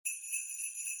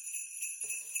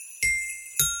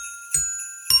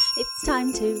It's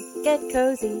time to get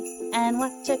cozy and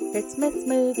watch a Christmas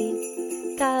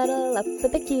movie. Cuddle up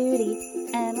with a cutie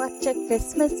and watch a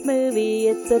Christmas movie.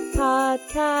 It's a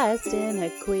podcast in a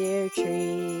queer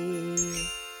tree.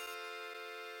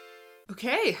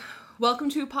 Okay,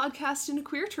 welcome to a podcast in a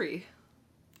queer tree.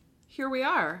 Here we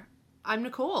are. I'm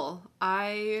Nicole.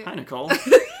 Hi, Nicole.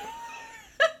 Hey,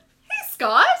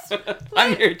 Scott.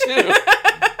 I'm here too.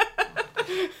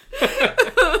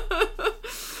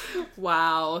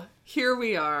 Wow, here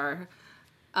we are.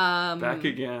 Back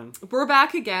again. We're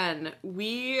back again.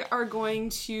 We are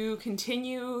going to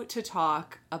continue to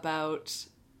talk about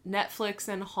Netflix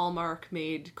and Hallmark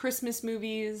made Christmas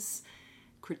movies,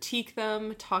 critique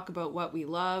them, talk about what we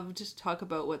loved, talk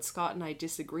about what Scott and I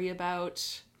disagree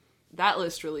about. That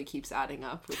list really keeps adding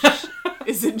up, which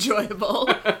is enjoyable.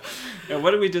 And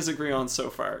what do we disagree on so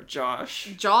far? Josh?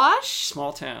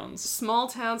 Small towns.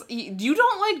 You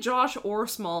don't like Josh or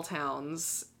small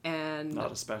towns, and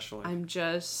Not especially. I'm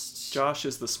just... Josh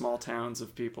is the small towns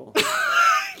of people.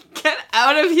 Get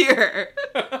out of here!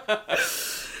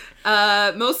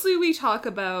 Mostly we talk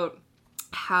about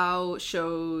how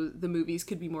the movies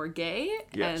could be more gay,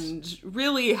 Yes. and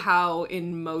really how,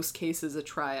 in most cases, a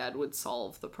triad would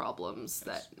solve the problems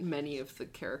that many of the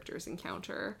characters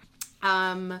encounter.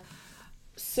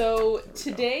 So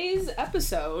today's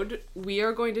episode, we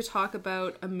are going to talk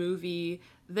about a movie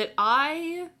that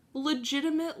I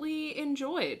legitimately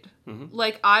enjoyed. Mm-hmm.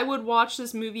 Like, I would watch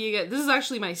this movie again. This is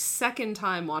actually my second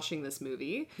time watching this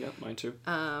movie. Yep, mine too.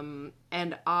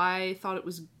 And I thought it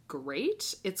was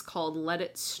great. It's called Let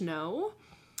It Snow.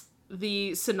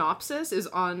 The synopsis is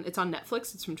on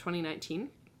Netflix. It's from 2019.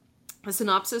 The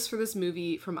synopsis for this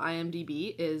movie from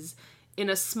IMDb is: in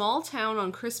a small town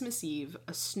on Christmas Eve,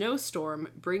 a snowstorm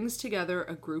brings together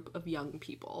a group of young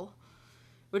people.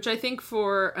 Which I think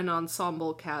for an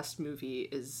ensemble cast movie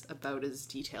is about as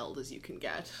detailed as you can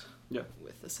get. Yeah.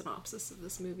 With the synopsis of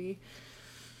this movie.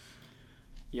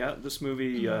 Yeah, this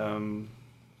movie,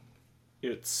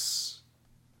 it's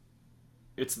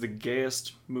the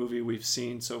gayest movie we've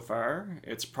seen so far.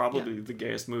 It's probably the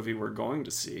gayest movie we're going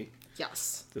to see.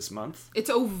 Yes. This month. It's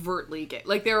overtly gay.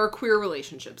 Like, there are queer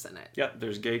relationships in it. Yeah,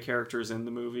 there's gay characters in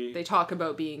the movie. They talk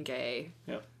about being gay.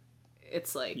 Yep.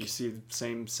 It's like... You see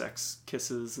same-sex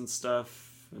kisses and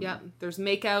stuff. And yeah, there's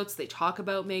makeouts. They talk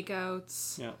about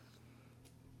makeouts. Yeah.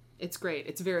 It's great.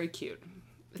 It's very cute.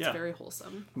 It's very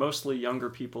wholesome. Mostly younger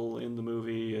people in the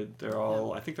movie. They're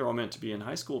all... I think they're all meant to be in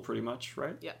high school pretty much,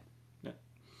 right? Yeah. Yeah.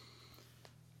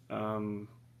 Do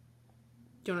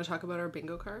you want to talk about our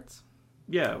bingo cards?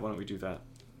 Yeah, why don't we do that?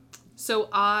 So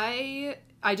I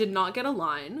did not get a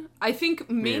line. I think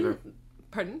Me either.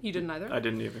 Pardon? You didn't either? I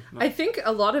didn't either. No. I think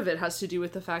a lot of it has to do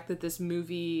with the fact that this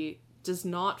movie does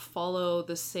not follow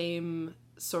the same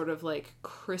sort of like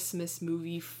Christmas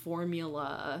movie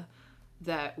formula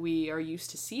that we are used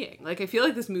to seeing. Like, I feel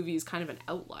like this movie is kind of an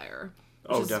outlier.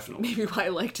 Oh, definitely. Maybe why I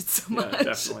liked it so much. Yeah,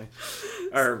 definitely.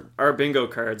 Our bingo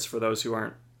cards, for those who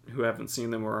haven't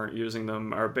seen them or aren't using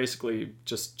them, are basically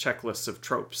just checklists of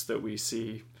tropes that we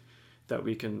see that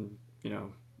we can,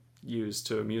 use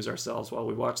to amuse ourselves while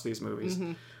we watch these movies.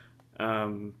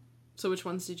 Mm-hmm. So which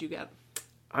ones did you get?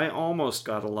 I almost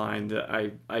got a line that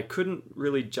I couldn't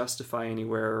really justify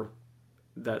anywhere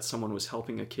that someone was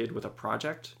helping a kid with a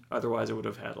project. Otherwise, I would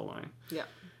have had a line. Yeah.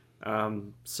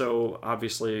 So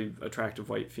obviously, attractive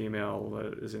white female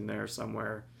is in there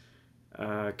somewhere.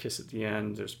 Kiss at the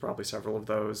end. There's probably several of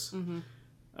those. Mm-hmm.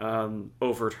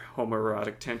 Overt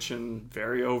homoerotic tension.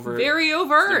 Very overt. Very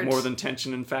overt. More than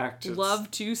tension, in fact. Love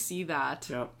to see that.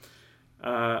 Yeah.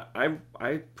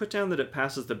 I put down that it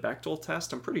passes the Bechdel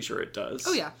test. I'm pretty sure it does.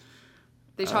 Oh, yeah.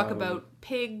 They talk about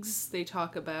pigs. They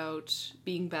talk about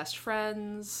being best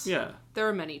friends. Yeah. There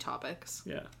are many topics.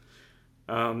 Yeah.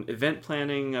 Event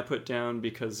planning I put down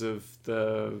because of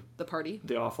the party.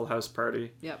 The Awful House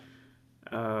party. Yep.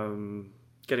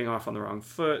 Getting off on the wrong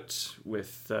foot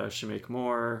with Shameik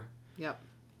Moore. Yep.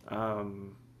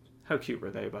 How cute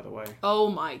were they, by the way? Oh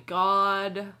my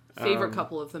god. Favorite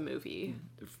couple of the movie.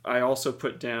 I also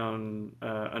put down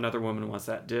Another Woman Wants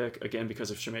That Dick, again because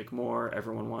of Shameik Moore.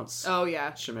 Everyone wants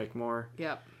Shameik Moore.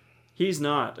 Yep. He's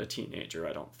not a teenager,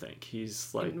 I don't think.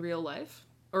 He's like... In real life?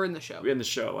 Or in the show? In the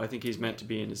show. I think he's meant to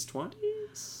be in his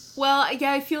 20s. Well,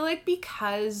 yeah, I feel like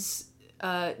because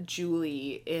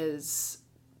Julie is...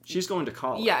 She's going to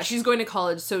college. Yeah, she's going to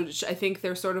college, so I think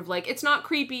they're sort of like, it's not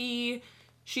creepy,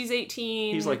 she's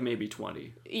 18. He's like maybe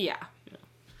 20. Yeah.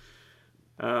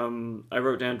 I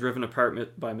wrote down Driven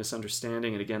Apart by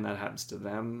Misunderstanding, and again, that happens to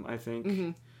them, I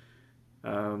think.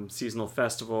 Mm-hmm. Seasonal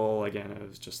Festival, again, it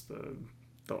was just the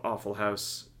Awful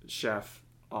House chef,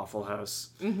 Awful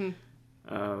House. Mm-hmm.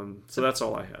 So that's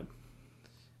all I had.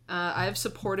 I have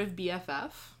supportive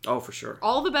BFF. Oh, for sure.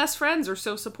 All the best friends are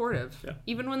so supportive. Yeah.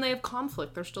 Even when they have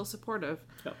conflict, they're still supportive.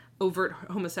 Yeah. Overt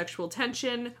homosexual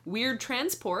tension, weird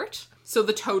transport. So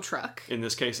the tow truck. In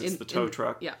this case, it's the tow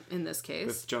truck. Yeah, in this case.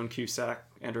 With Joan Cusack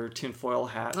and her tinfoil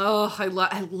hat. Oh, I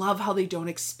love how they don't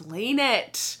explain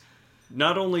it.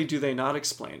 Not only do they not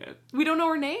explain it. We don't know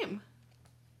her name.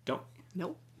 Don't.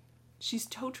 Nope. She's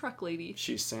tow truck lady.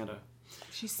 She's Santa.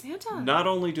 She's Santa. Not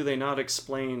only do they not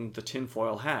explain the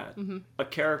tinfoil hat, a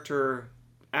character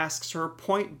asks her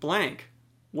point blank,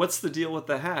 what's the deal with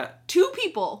the hat? 2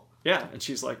 people. Yeah, and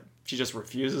she's like, she just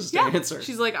refuses to Yeah. answer.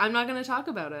 She's like, I'm not going to talk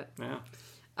about it. Yeah.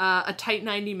 A tight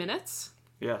 90 minutes.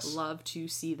 Yes. Love to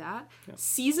see that. Yeah.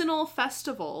 Seasonal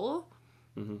festival,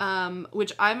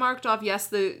 which I marked off, yes,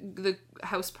 the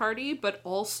house party, but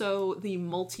also the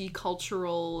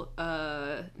multicultural,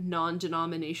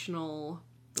 non-denominational...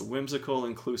 The whimsical,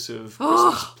 inclusive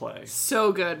Christmas play.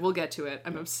 So good. We'll get to it.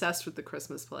 I'm obsessed with the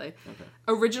Christmas play. Okay.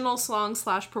 Original song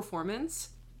 /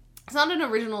 performance. It's not an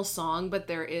original song, but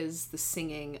there is the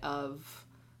singing of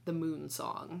the Moon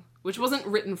song, which wasn't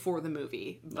written for the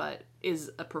movie, but is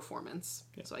a performance.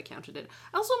 Yeah. So I counted it.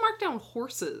 I also marked down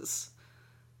horses.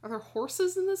 Are there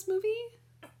horses in this movie?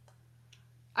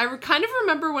 I kind of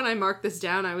remember when I marked this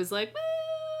down, I was like, well,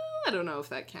 I don't know if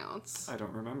that counts. I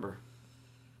don't remember.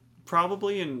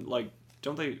 Probably in, like,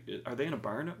 are they in a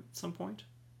barn at some point?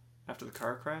 After the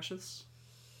car crashes?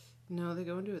 No, they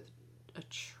go into a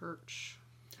church.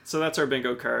 So that's our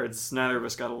bingo cards. Neither of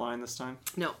us got a line this time.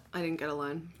 No, I didn't get a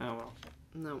line. Oh, well.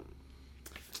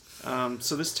 No.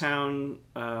 So this town,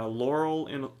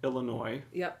 Laurel, Illinois.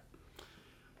 Yep.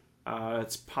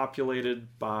 It's populated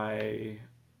by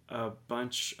a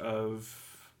bunch of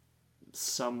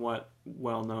somewhat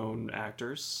well-known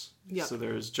actors. Yep. So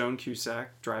there's Joan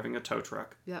Cusack driving a tow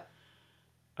truck. Yep.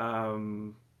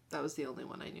 That was the only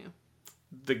one I knew.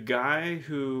 The guy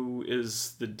who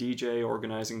is the DJ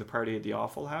organizing the party at the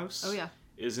Awful House. Oh, yeah.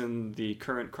 Is in the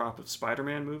current crop of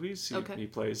Spider-Man movies. Okay. He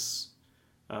plays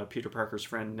Peter Parker's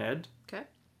friend Ned. Okay.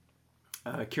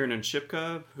 Kiernan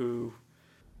Shipka, who...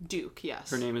 Duke, yes.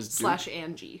 Her name is Duke. /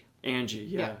 Angie. Angie,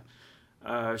 yeah.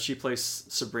 She plays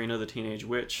Sabrina the Teenage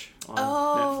Witch on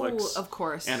Oh, Netflix. of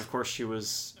course. And of course she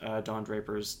was Don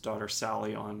Draper's daughter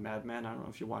Sally on Mad Men. I don't know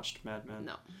if you watched Mad Men.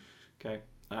 No. Okay.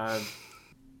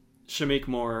 Shameik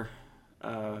Moore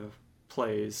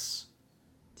plays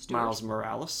Stuart. Miles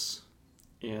Morales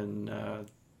in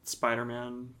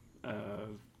Spider-Man.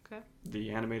 Okay.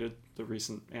 The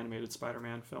recent animated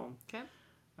Spider-Man film. Okay.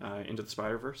 Into the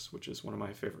Spider-Verse, which is one of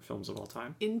my favorite films of all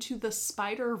time. Into the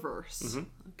Spider-Verse. Mm-hmm.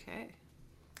 Okay.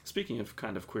 Speaking of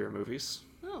kind of queer movies.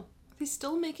 Oh, are they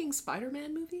still making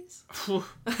Spider-Man movies? Okay.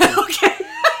 Okay.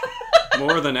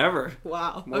 More than ever.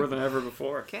 Wow. More than ever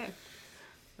before. Okay.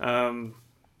 And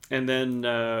then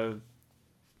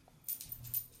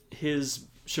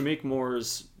Shameik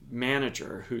Moore's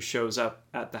manager, who shows up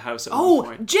at the house at one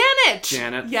point. Janet!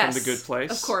 Janet yes. from The Good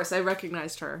Place. Of course, I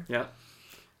recognized her. Yeah.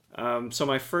 So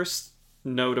my first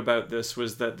note about this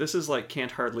was that this is like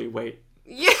Can't Hardly Wait.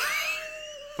 Yeah.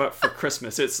 But for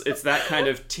Christmas. It's that kind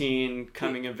of teen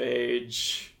coming of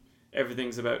age.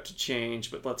 Everything's about to change,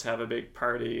 but let's have a big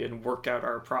party and work out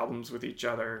our problems with each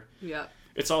other. Yeah.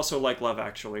 It's also like Love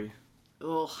Actually.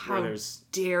 Oh, how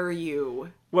dare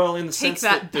you? Well, in the sense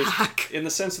that back. In the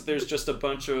sense that there's just a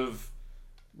bunch of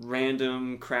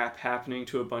random crap happening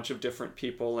to a bunch of different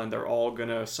people, and they're all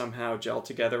gonna somehow gel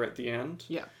together at the end.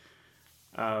 Yeah.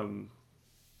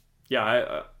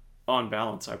 On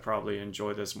balance, I probably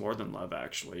enjoy this more than Love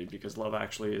Actually, because Love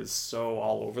Actually is so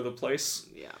all over the place.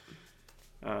 Yeah.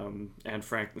 And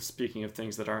frankly, speaking of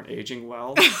things that aren't aging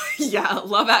well. Yeah,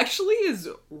 Love Actually is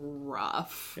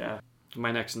rough. Yeah.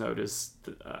 My next note is,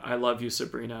 I love you,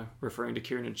 Sabrina, referring to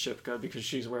Kiernan Shipka because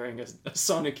she's wearing a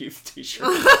Sonic Youth t-shirt.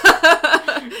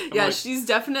 Yeah, she's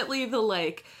definitely the,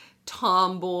 like,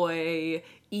 tomboy,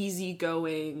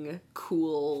 easygoing,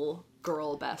 cool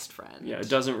girl best friend. Yeah,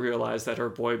 doesn't realize that her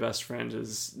boy best friend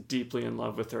is deeply in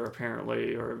love with her,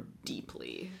 apparently, or...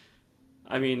 Deeply.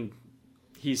 I mean,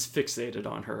 he's fixated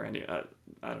on her, and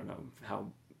I don't know how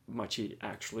much he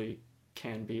actually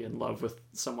can be in love with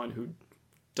someone who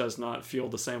does not feel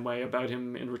the same way about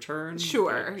him in return.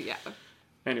 Sure, yeah.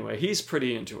 Anyway, he's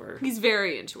pretty into her. He's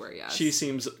very into her, yes. She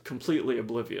seems completely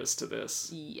oblivious to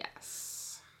this.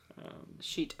 Yes.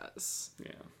 She does.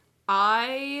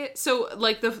 Yeah. So,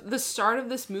 like, the start of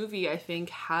this movie, I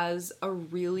think, has a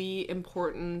really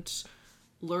important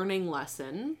learning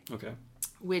lesson. Okay.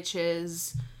 Which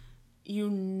is, you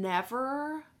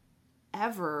never,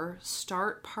 ever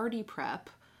start party prep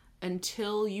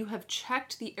until you have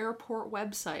checked the airport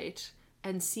website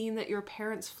and seen that your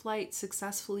parents' flight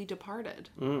successfully departed.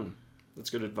 That's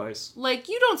good advice. Like,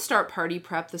 you don't start party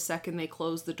prep the second they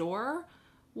close the door.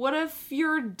 What if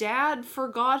your dad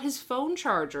forgot his phone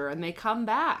charger and they come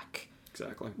back?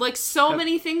 Exactly. Like, so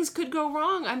many things could go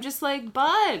wrong. I'm just like,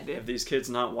 bud. Have these kids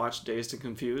not watched Dazed and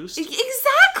Confused?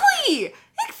 Exactly!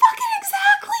 Like, fucking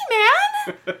exactly,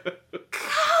 man!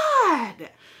 God!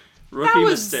 Rookie That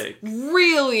was mistake.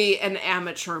 really an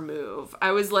amateur move.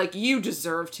 I was like, you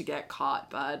deserve to get caught,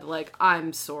 bud. Like,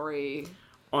 I'm sorry.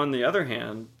 On the other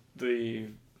hand, I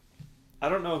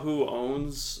don't know who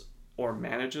owns or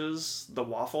manages the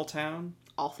Waffle Town.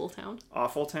 Awful town.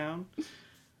 Awful Town.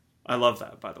 I love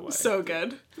that, by the way. So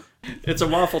good. It's a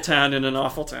waffle town in an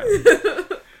awful town.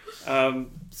 I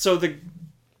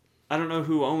don't know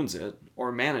who owns it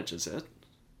or manages it.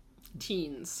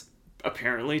 Teens.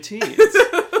 Apparently teens.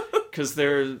 Because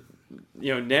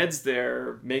Ned's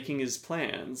there making his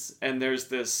plans, and there's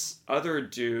this other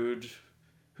dude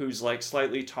who's like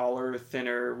slightly taller,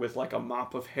 thinner, with like a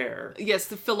mop of hair. Yes,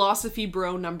 the philosophy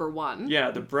bro number 1.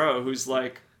 Yeah, the bro who's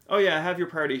like, oh yeah, have your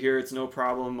party here, it's no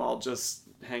problem, I'll just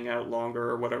hang out longer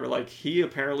or whatever. Like, he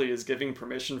apparently is giving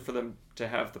permission for them to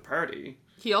have the party.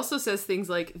 He also says things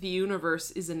like, the universe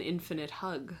is an infinite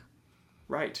hug.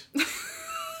 Right.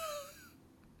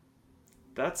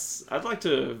 I'd like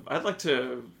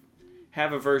to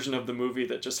have a version of the movie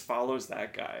that just follows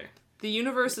that guy. The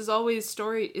universe is always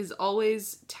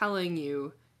telling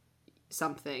you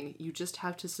something. You just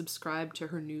have to subscribe to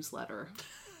her newsletter.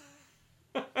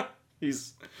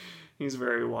 He's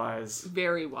very wise.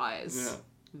 Very wise. Yeah.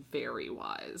 Very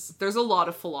wise. There's a lot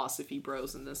of philosophy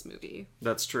bros in this movie.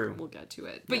 That's true. We'll get to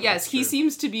it. But Yeah, yes, he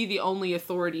seems to be the only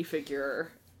authority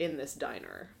figure in this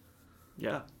diner.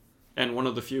 Yeah. And one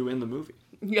of the few in the movie.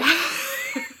 Yeah.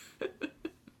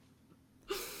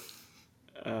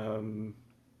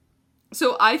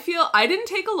 So I feel I didn't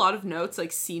take a lot of notes,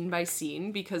 like, scene by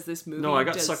scene, because this movie No, I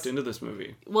got sucked into this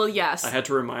movie. Well, yes. I had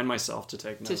to remind myself to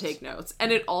take notes.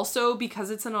 And it also,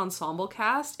 because it's an ensemble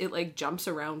cast, it, like, jumps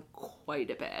around quite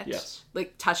a bit. Yes.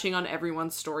 Like, touching on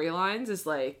everyone's storylines is,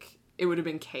 like, it would have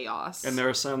been chaos. And there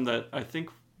are some that I think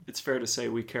it's fair to say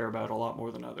we care about a lot more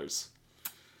than others.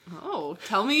 Oh,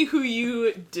 tell me who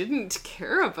you didn't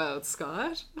care about,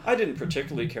 Scott. I didn't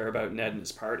particularly care about Ned and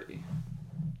his party.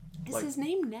 Is his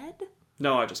name Ned?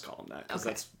 No, I just call him that because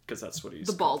Okay. that's what he's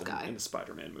The bald called guy. in the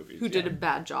Spider-Man movie. Who did a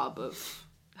bad job of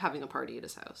having a party at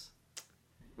his house.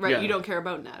 Right, Yeah. you don't care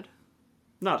about Ned.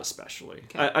 Not especially.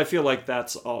 Okay. I feel like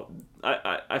that's all.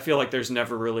 I feel like there's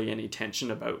never really any tension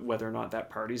about whether or not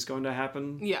that party's going to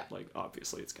happen. Yeah. Like,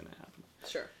 obviously it's going to happen.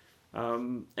 Sure.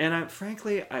 And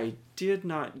frankly, I did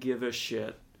not give a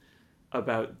shit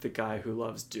about the guy who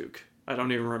loves Duke. I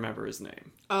don't even remember his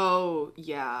name. Oh,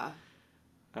 yeah.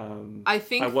 I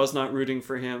think I was not rooting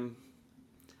for him.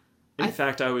 In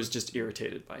fact, I was just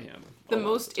irritated by him. the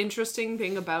most interesting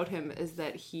thing about him is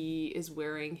that he is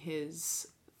wearing his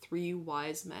 3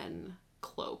 wise men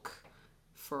cloak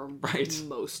for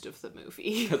most of the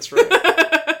movie. That's right.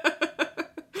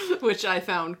 Which I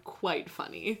found quite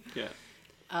funny. Yeah.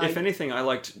 If anything, I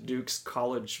liked Duke's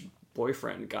college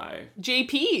boyfriend guy.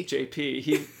 JP.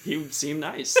 He seemed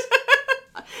nice.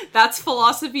 That's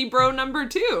philosophy bro number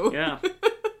 2. Yeah.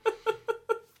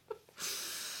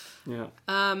 Yeah.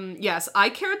 Yes, I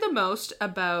cared the most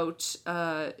about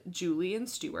Julie and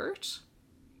Stuart.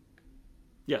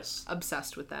 Yes.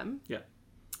 Obsessed with them. Yeah.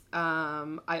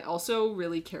 I also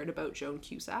really cared about Joan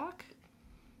Cusack.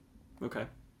 Okay.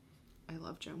 I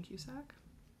love Joan Cusack.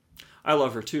 I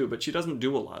love her too, but she doesn't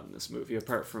do a lot in this movie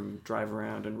apart from drive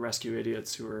around and rescue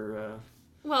idiots who are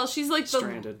Well, she's like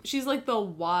stranded. She's like the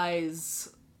wise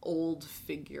old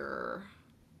figure,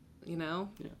 you know?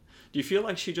 Yeah. Do you feel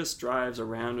like she just drives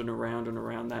around and around and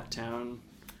around that town?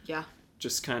 Yeah.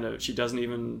 Just kind of,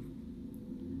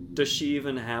 does she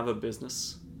even have a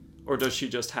business? Or does she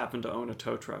just happen to own a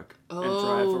tow truck and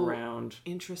drive around?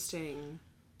 Interesting.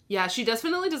 Yeah, she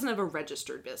definitely doesn't have a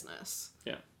registered business.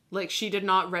 Yeah. Like, she did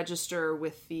not register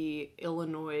with the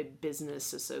Illinois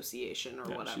Business Association or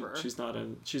whatever. She's not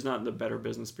in the Better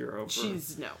Business Bureau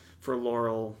for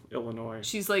Laurel, Illinois.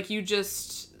 She's like, you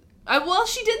just... well,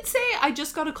 she did say, I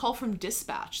just got a call from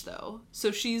dispatch, though.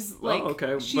 So she's like... Oh,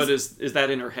 okay. But is that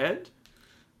in her head?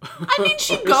 I mean,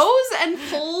 she goes and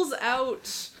pulls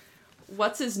out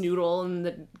what's his noodle in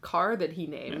the car that he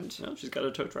named. Yeah, no, she's got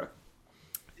a tow truck.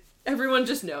 Everyone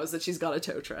just knows that she's got a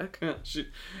tow truck. Yeah,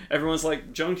 everyone's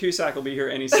like, Joan Cusack will be here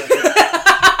any second.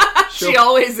 She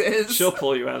always is. She'll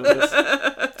pull you out of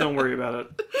this. Don't worry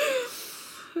about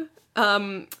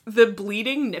it. The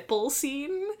bleeding nipple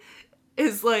scene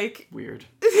is like... Weird.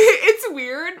 It's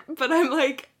weird, but I'm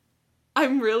like, I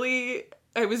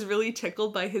was really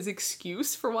tickled by his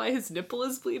excuse for why his nipple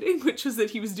is bleeding, which was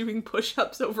that he was doing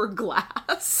push-ups over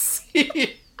glass.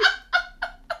 It's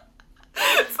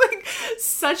like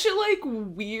such a like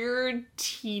weird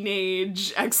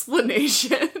teenage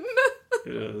explanation.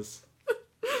 It is.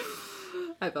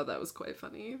 I thought that was quite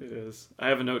funny. It is. I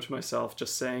have a note to myself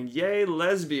just saying, yay,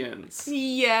 lesbians.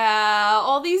 Yeah,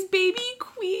 all these baby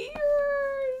queers.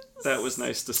 That was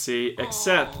nice to see,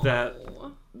 except that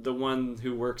the one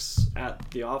who works at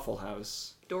the Awful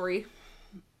House, Dory.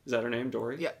 is that her name,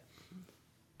 Dory? Yeah.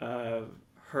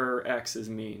 Her ex is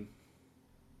mean.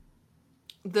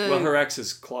 The Well, her ex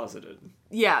is closeted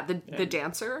the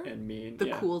dancer. and mean. The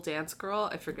yeah. cool dance girl.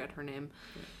 I forget her name.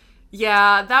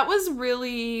 Yeah, that was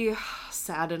really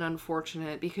sad and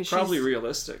unfortunate because Probably she's...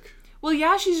 realistic. Well,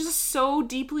 yeah, she's just so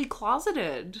deeply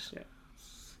closeted. Yeah.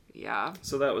 Yeah.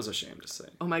 So that was a shame to say.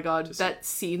 Oh my god, that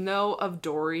scene though of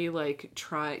Dory like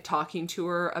talking to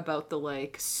her about the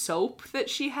like soap that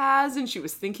she has, and she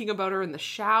was thinking about her in the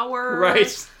shower.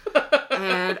 Right.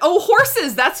 And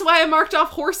horses. That's why I marked off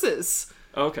horses.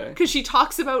 Okay. Because she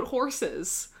talks about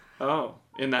horses. Oh,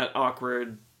 in that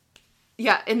awkward...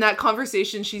 Yeah, in that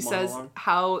conversation, she says Monologue.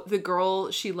 how the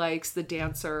girl she likes, the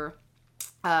dancer,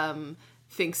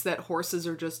 thinks that horses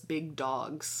are just big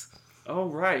dogs. Oh,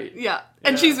 right. Yeah,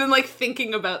 and Yeah. she's been like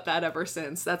thinking about that ever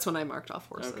since. That's when I marked off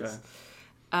horses.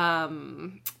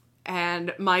 Okay.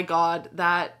 And my god,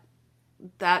 that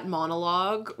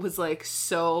monologue was like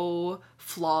so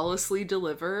flawlessly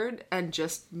delivered and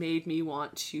just made me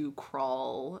want to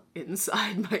crawl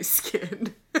inside my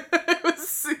skin. It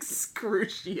was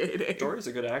excruciating. Dory's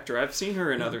a good actor. I've seen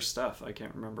her in other stuff. I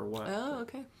can't remember what. Oh,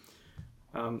 okay.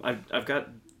 I've got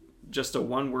just a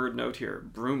one-word note here.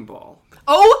 Broomball.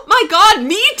 Oh my god,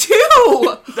 me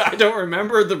too! I don't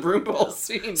remember the broomball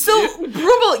scene. So,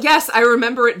 Broomball, yes, I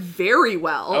remember it very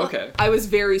well. Okay. I was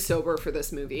very sober for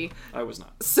this movie. I was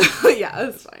not. So, yeah,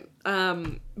 that's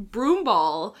fine.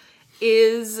 Broomball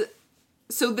is...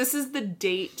 So this is the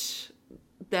date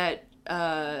that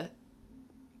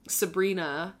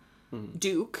Sabrina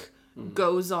Duke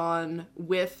goes on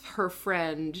with her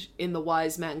friend in the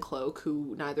Wise Man Cloak,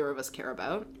 who neither of us care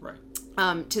about. Right.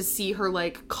 To see her,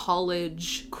 like,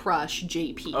 college crush,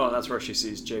 JP. Oh, that's where she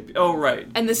sees JP. Oh, right.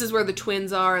 And this is where the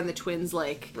twins are, and the twins,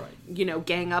 like, Right. you know,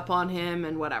 gang up on him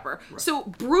and whatever. Right. So,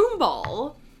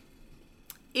 Broomball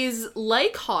is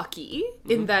like hockey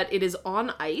in that it is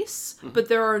on ice, but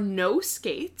there are no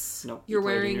skates. No, You're you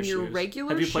play it in wearing your your shoes. regular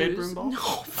Have you shoes. played broomball?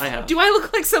 No. I have. Do I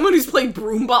look like someone who's played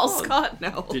broomball, Scott?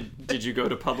 No. Did you go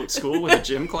to public school with a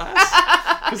gym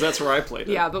class? Because that's where I played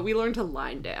it. Yeah, but we learned to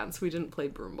line dance. We didn't play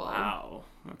broomball. Wow.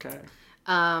 Okay.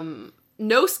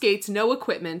 No skates, no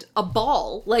equipment, a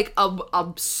ball, like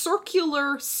a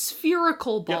circular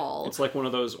spherical ball. Yep. It's like one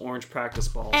of those orange practice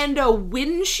balls. And a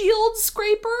windshield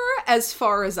scraper, as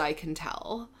far as I can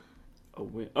tell.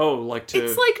 Like to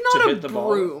It's like to not hit a the ball.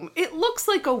 broom. It looks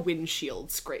like a windshield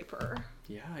scraper.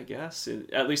 Yeah, I guess.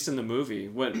 At least in the movie.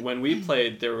 When we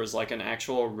played, there was like an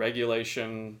actual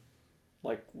regulation,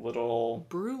 like little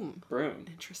Broom. broom.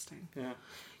 Interesting. Yeah.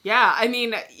 Yeah, I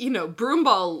mean, you know,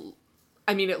 broomball,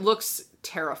 I mean, it looks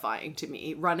terrifying to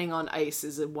me. Running on ice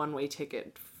is a one-way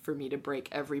ticket for me to break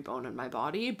every bone in my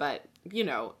body, but, you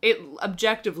know, it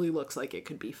objectively looks like it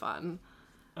could be fun.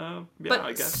 Yeah, But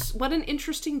I guess. what an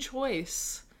interesting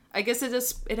choice. I guess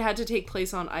it had to take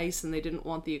place on ice and they didn't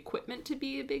want the equipment to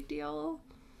be a big deal.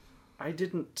 I'm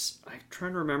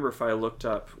trying to remember if I looked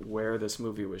up where this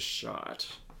movie was shot.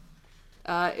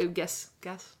 Guess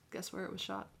where it was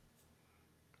shot.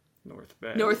 North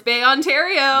Bay. North Bay,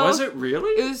 Ontario. Was it really?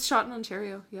 It was shot in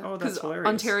Ontario, yeah. Oh, that's 'Cause hilarious.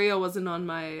 Ontario wasn't on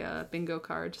my bingo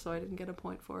card, so I didn't get a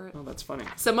point for it. Oh, that's funny.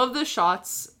 Some of the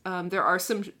shots, there are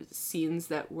some scenes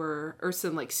that were, or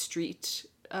some like street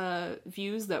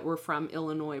views that were from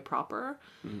Illinois proper,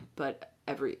 but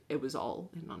it was all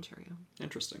in Ontario.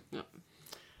 Interesting. Yep.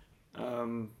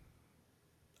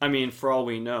 I mean, for all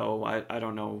we know, I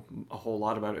don't know a whole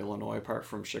lot about Illinois apart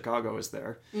from Chicago is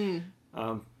there.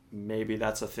 Maybe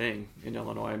that's a thing in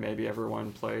Illinois. Maybe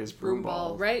everyone plays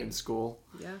broomball right. in school.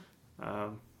 Yeah.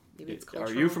 Maybe it's Are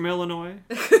cultural. you from Illinois?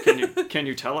 Can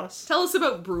you tell us? Tell us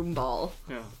about broomball.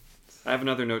 Yeah. I have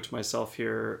another note to myself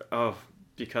here.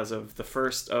 Because of the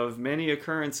first of many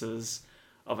occurrences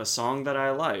of a song that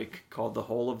I like called "The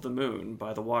Hole of the Moon"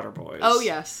 by the Waterboys. Oh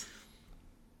yes.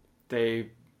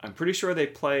 I'm pretty sure they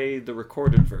play the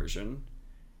recorded version,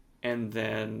 and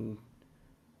then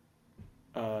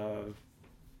The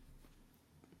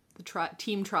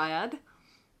team triad.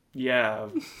 yeah,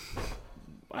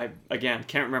 I again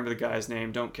can't remember the guy's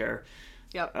name. Don't care.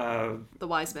 Yep. The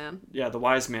wise man. Yeah, the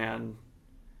wise man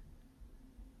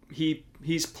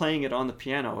he's playing it on the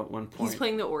piano at one point. He's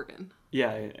playing the organ.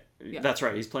 Yeah, that's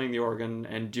right. He's playing the organ,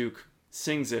 and Duke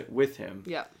sings it with him.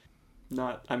 Yeah.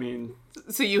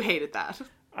 So you hated that.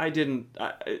 I didn't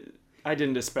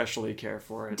especially care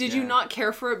for it. Did you not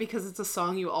care for it because it's a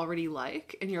song you already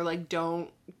like, and you're like, don't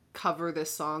cover this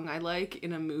song I like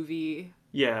in a movie?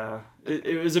 Yeah,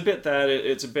 it was a bit that.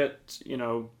 It's a bit,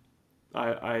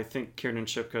 I think Kiernan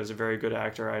Shipka is a very good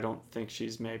actor. I don't think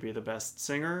she's maybe the best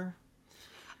singer.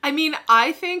 I mean,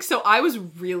 I think so. I was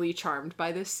really charmed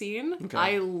by this scene. Okay.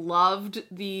 I loved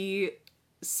the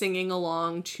singing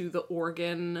along to the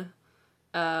organ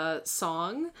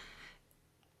song.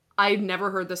 I'd never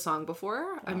heard the song before.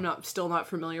 Oh. I'm still not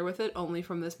familiar with it, only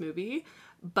from this movie.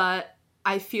 But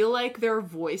I feel like their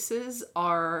voices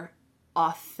are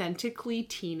authentically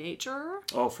teenager.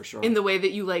 Oh, for sure. In the way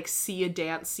that you like see a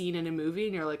dance scene in a movie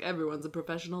and you're like, everyone's a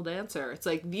professional dancer. It's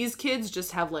like these kids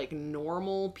just have like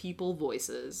normal people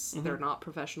voices. Mm-hmm. They're not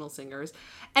professional singers.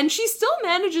 And she still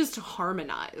manages to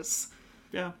harmonize.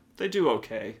 Yeah, they do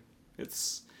okay.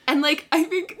 And like, I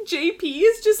think JP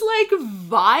is just like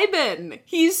vibing.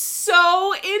 He's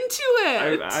so into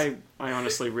it. I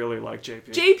honestly really like JP.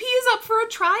 JP is up for a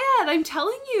triad, I'm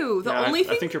telling you. I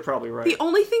think you're probably right. The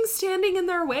only thing standing in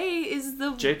their way is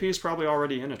JP is probably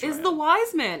already in a triad. Is the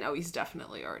wise man. Oh, he's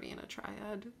definitely already in a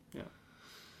triad. Yeah.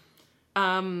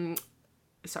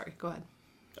 Sorry, go ahead.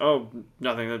 Oh,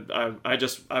 nothing.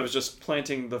 I was just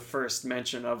planting the first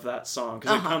mention of that song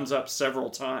because it comes up several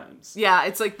times. Yeah,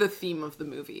 it's like the theme of the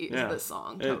movie is this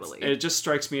song, totally. It just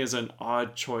strikes me as an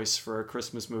odd choice for a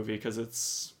Christmas movie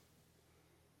because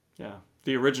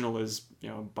the original is,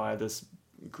 by this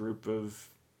group of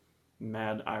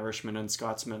mad Irishmen and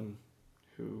Scotsmen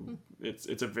who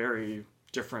it's a very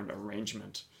different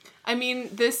arrangement. I mean,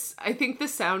 I think the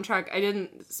soundtrack, I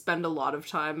didn't spend a lot of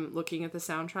time looking at the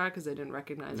soundtrack because I didn't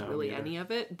recognize any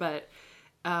of it, but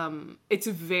it's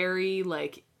very,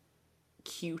 like,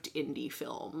 cute indie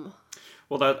film.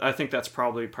 Well, I think that's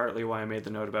probably partly why I made the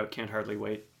note about Can't Hardly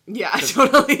Wait. Yeah,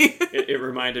 totally. it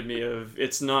reminded me of,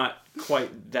 it's not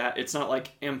quite that, it's not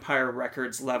like Empire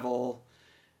Records level,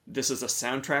 this is a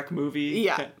soundtrack movie.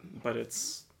 Yeah. But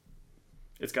it's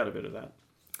got a bit of that.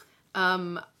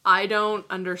 I don't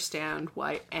understand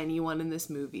why anyone in this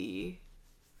movie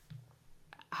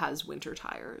has winter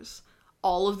tires.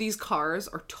 All of these cars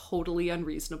are totally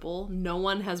unreasonable. No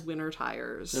one has winter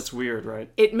tires. That's weird, right?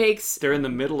 They're in the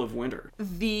middle of winter.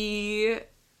 The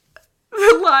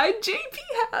line JP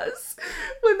has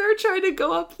when they're trying to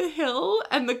go up the hill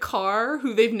and the car,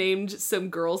 who they've named some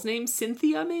girl's name,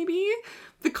 Cynthia maybe,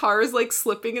 the car is like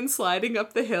slipping and sliding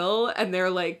up the hill and they're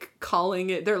like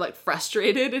calling it, they're like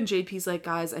frustrated, and JP's like,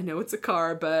 guys, I know it's a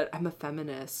car, but I'm a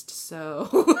feminist, so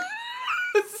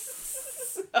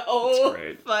so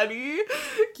funny.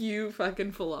 You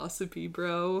fucking philosophy,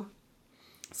 bro.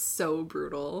 So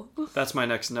brutal. That's my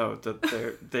next note,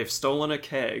 that they've stolen a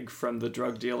keg from the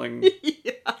drug dealing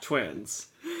twins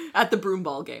at the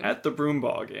broomball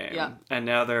game. Yeah. And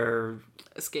now they're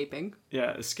escaping.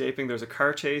 Yeah, escaping. There's a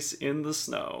car chase in the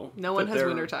snow. No one has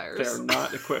winter tires. They're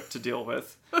not equipped to deal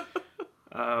with.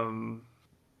 My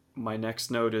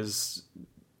next note is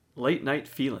late night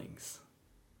feelings.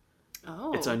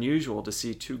 Oh. It's unusual to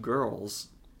see two girls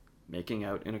making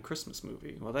out in a Christmas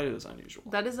movie. Well, that is unusual.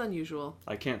 That is unusual.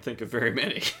 I can't think of very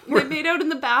many. They made out in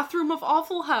the bathroom of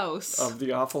Awful House. Of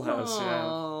the Awful House,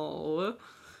 yeah.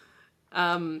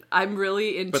 I'm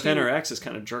really into... But then her ex is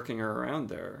kind of jerking her around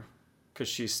there. Because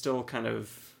she still kind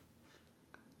of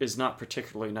is not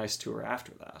particularly nice to her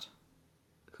after that.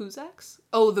 Whose ex?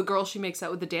 Oh, the girl she makes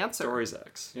out with the dancer. Dory's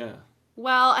ex, yeah.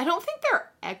 Well, I don't think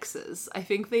they're exes. I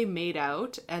think they made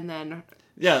out and then...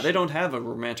 Yeah, they don't have a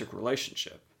romantic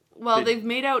relationship. Well, they've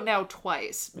made out now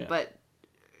twice, but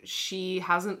she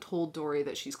hasn't told Dory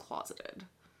that she's closeted.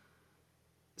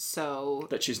 So...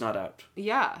 That she's not out.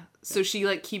 Yeah. So she,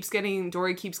 like,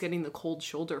 Dory keeps getting the cold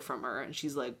shoulder from her, and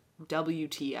she's like,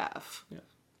 WTF.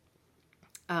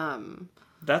 Yeah.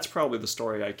 That's probably the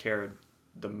story I cared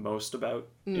the most about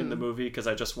in the movie, because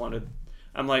I just wanted...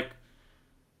 I'm like,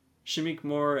 Shameik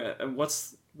Moore,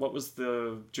 what was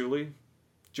the... Julie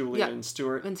and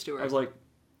Stuart? And Stuart. I was like,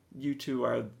 you two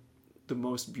are the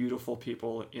most beautiful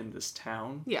people in this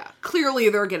town. Yeah. Clearly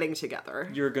they're getting together.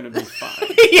 You're going to be fine.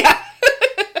 Yeah.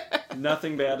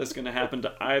 Nothing bad is going to happen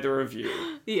to either of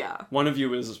you. Yeah. One of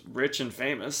you is rich and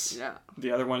famous. Yeah.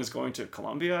 The other one is going to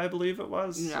Columbia, I believe it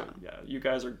was. Yeah. So, yeah, you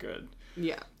guys are good.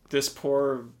 Yeah. This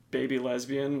poor baby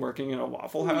lesbian working in a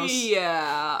Waffle House.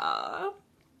 Yeah.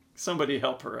 Somebody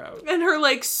help her out. And her,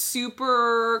 like,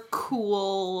 super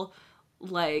cool,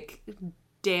 like,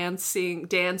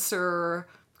 dancer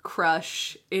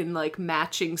crush in like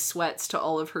matching sweats to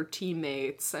all of her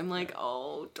teammates. I'm like,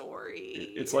 oh,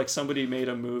 Dory. It's like somebody made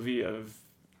a movie of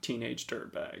teenage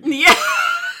dirtbag. Yeah.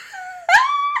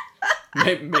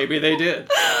 Maybe they did.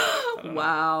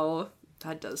 Wow.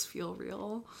 That does feel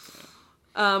real.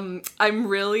 I'm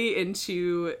really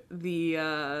into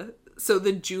the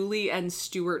Julie and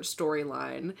Stuart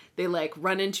storyline. They like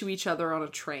run into each other on a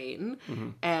train,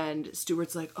 and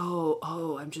Stuart's like,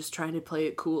 oh, I'm just trying to play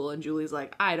it cool. And Julie's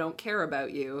like, I don't care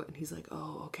about you. And he's like,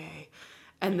 oh, okay.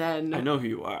 And then I know who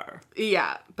you are.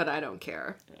 Yeah, but I don't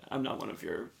care. I'm not one of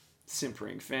your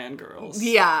simpering fangirls.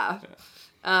 Yeah.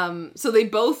 So they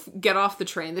both get off the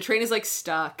train. The train is like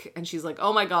stuck, and she's like,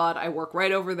 oh my god, I work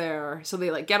right over there. So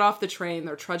they like get off the train,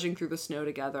 they're trudging through the snow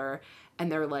together,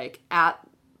 and they're like at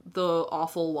the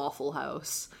awful Waffle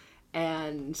House.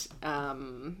 And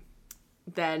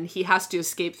then he has to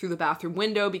escape through the bathroom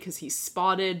window because he's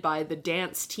spotted by the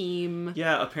dance team.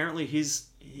 Yeah, apparently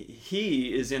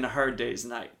he is in A Hard Day's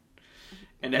Night.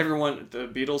 And everyone, the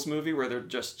Beatles movie where they're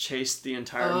just chased the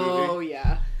entire movie. Oh,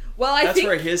 yeah. Well, I think think...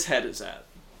 where his head is at.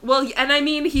 Well, and I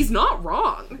mean, he's not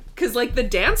wrong. Because, like, the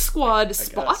dance squad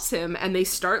spots him and they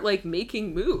start, like,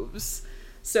 making moves.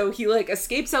 So he, like,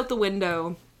 escapes out the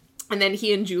window, and then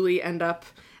he and Julie end up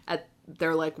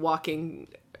they're, like, walking,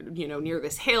 you know, near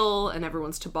this hill, and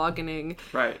everyone's tobogganing.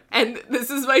 Right. And this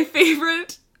is my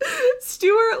favorite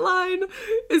Stuart line,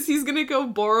 is he's gonna go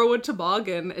borrow a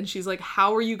toboggan, and she's like,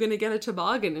 how are you gonna get a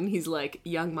toboggan? And he's like,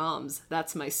 young moms,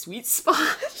 that's my sweet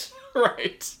spot.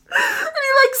 Right. And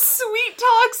he like sweet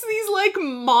talks these like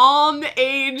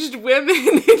mom-aged women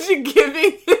into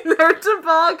giving him their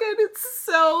toboggan. It's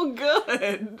so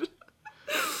good.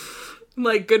 I'm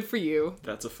like, good for you.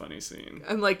 That's a funny scene.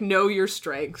 I'm like, know your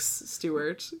strengths,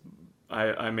 Stuart.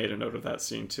 I made a note of that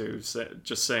scene too,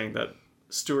 just saying that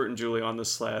Stuart and Julie on the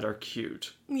sled are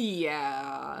cute.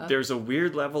 Yeah. There's a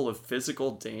weird level of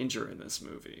physical danger in this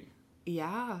movie.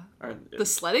 Yeah. The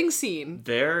sledding scene.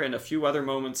 There, and a few other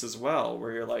moments as well,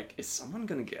 where you're like, is someone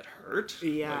gonna get hurt?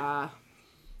 Yeah. Like,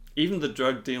 even the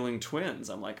drug-dealing twins,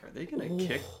 I'm like, are they gonna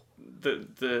kick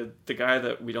the guy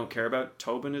that we don't care about?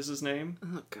 Tobin is his name.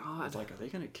 Oh, God. It's like, are they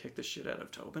gonna kick the shit out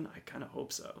of Tobin? I kind of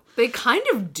hope so. They kind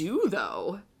of do,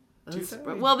 though. Do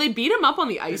they? Well, they beat him up on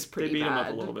the ice pretty bad. They beat him up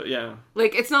a little bit, yeah.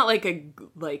 Like, it's not like a,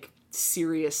 like,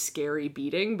 serious, scary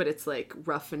beating, but it's like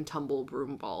rough and tumble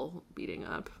broomball beating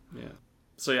up. Yeah.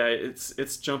 So yeah,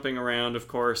 it's jumping around, of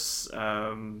course.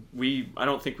 I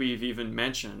don't think we've even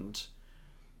mentioned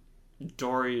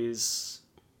Dory's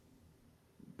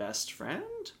best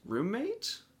friend?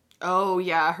 Roommate? Oh,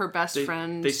 yeah, her best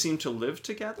friend. They seem to live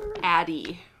together?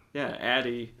 Addie. Yeah,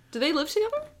 Addie. Do they live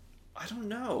together? I don't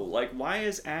know. Like, why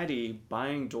is Addie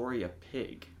buying Dory a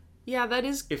pig? Yeah, that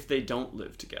is... If they don't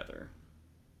live together.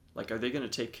 Like, are they going to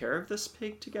take care of this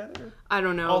pig together? I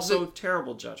don't know. Also,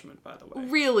 terrible judgment, by the way.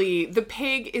 Really, the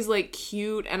pig is, like,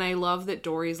 cute, and I love that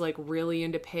Dory's, like, really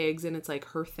into pigs, and it's, like,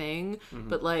 her thing. Mm-hmm.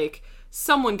 But, like,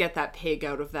 someone get that pig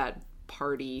out of that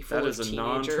party full of teenagers. That is a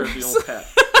non-trivial pet.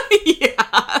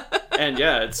 Yeah. And,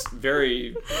 yeah, it's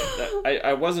very...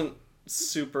 I wasn't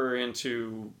super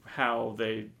into how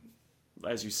they,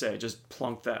 as you say, just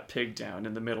plunked that pig down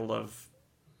in the middle of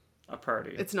a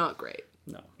party. It's not great.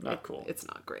 No, not cool. It's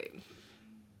not great.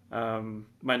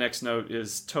 My next note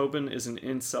is Tobin is an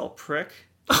incel prick.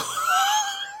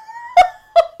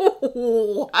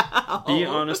 Wow. Be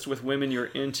honest with women you're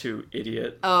into,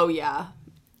 idiot. Oh, yeah.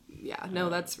 Yeah, no,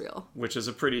 that's real. Which is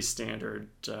a pretty standard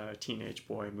teenage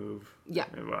boy move. Yeah.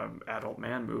 Adult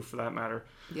man move, for that matter.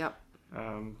 Yep.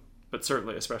 But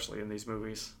certainly, especially in these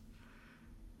movies.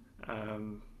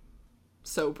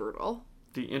 So brutal.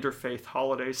 The interfaith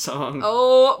holiday song.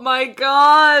 Oh my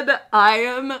god! I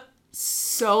am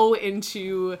so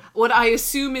into what I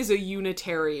assume is a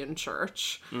Unitarian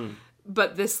church. Mm.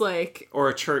 But this, like... Or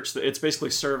a church that it's basically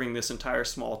serving this entire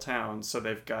small town, so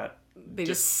they've got... They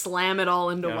just slam it all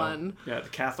into one. Yeah, the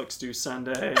Catholics do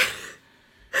Sunday,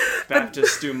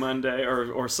 Baptists do Monday,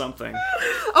 or something.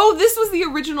 Oh, this was the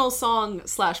original song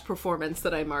 / performance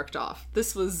that I marked off.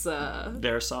 This was...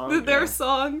 their song? Their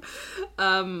song.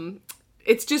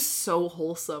 It's just so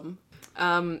wholesome.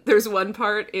 There's one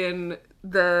part in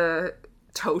the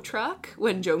tow truck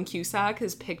when Joan Cusack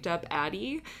has picked up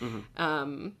Addie,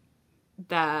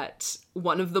 that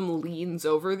one of them leans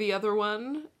over the other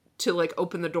one to like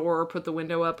open the door or put the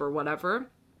window up or whatever.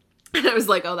 And I was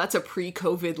like, oh, that's a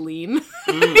pre-COVID lean.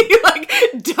 You like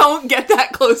don't get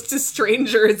that close to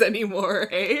strangers anymore,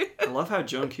 eh? I love how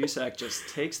Joan Cusack just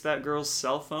takes that girl's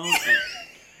cell phone and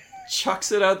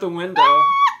chucks it out the window.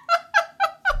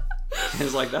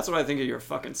 He's like, that's what I think of your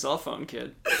fucking cell phone,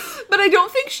 kid. But I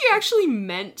don't think she actually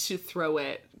meant to throw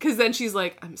it, because then she's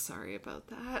like, I'm sorry about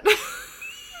that.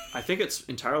 I think it's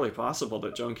entirely possible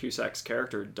that Joan Cusack's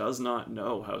character does not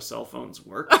know how cell phones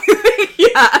work.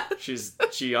 Yeah. She's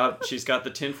got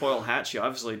the tinfoil hat. She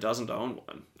obviously doesn't own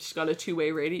one. She's got a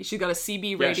two-way radio. She's got a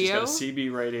CB radio. Yeah, she's got a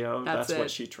CB radio. That's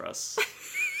what she trusts.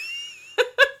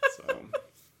 So.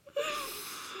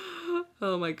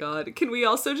 Oh my god. Can we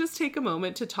also just take a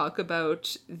moment to talk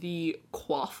about the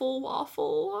quaffle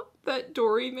waffle that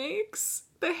Dory makes?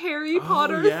 The Harry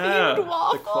Potter themed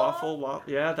waffle. The quaffle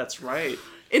waffle. Yeah, that's right.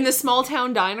 In the small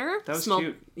town diner. That was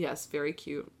cute. Yes, very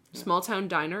cute. Yeah. Small town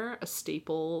diner, a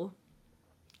staple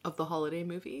of the holiday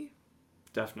movie.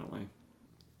 Definitely.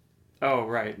 Oh,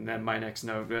 right. And then my next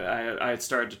note, I had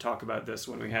started to talk about this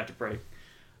when we had to break,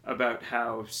 about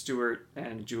how Stuart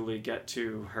and Julie get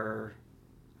to her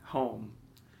home,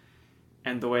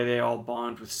 and the way they all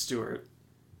bond with Stuart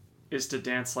is to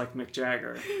dance like Mick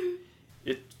Jagger.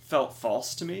 It felt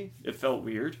false to me. It felt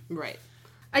weird. Right.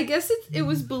 I guess it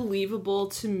was believable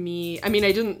to me. I mean,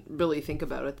 I didn't really think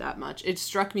about it that much. It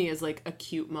struck me as like a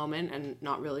cute moment and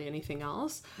not really anything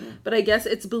else. Mm. But I guess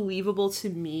it's believable to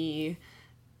me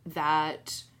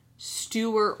that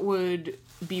Stuart would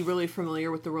be really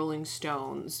familiar with the Rolling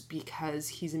Stones because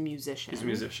he's a musician. He's a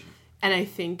musician. And I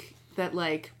think that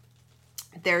like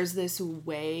there's this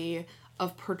way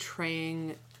of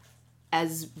portraying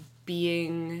as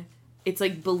being, it's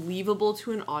like believable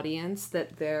to an audience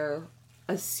that they're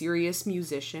a serious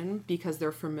musician because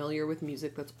they're familiar with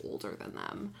music that's older than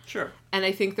them. Sure. And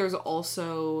I think there's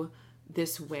also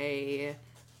this way,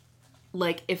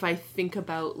 like, if I think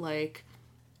about, like,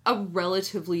 a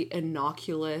relatively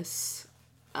innocuous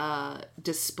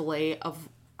display of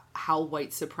how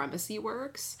white supremacy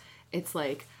works, it's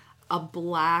like a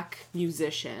black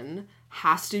musician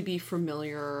has to be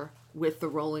familiar with the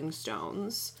Rolling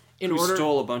Stones who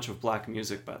stole a bunch of black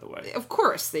music, by the way. Of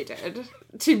course they did.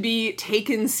 To be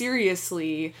taken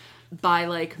seriously by,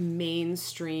 like,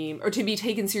 mainstream, or to be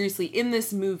taken seriously in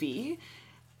this movie,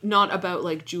 not about,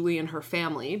 like, Julie and her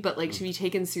family, but, like, to be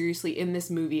taken seriously in this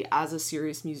movie as a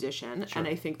serious musician. Sure. And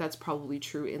I think that's probably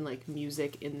true in, like,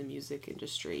 music, in the music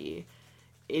industry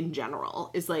in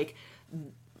general. Is, like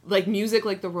music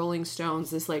like the Rolling Stones,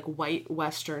 this, like, white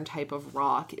Western type of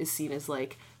rock is seen as,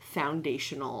 like,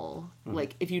 foundational.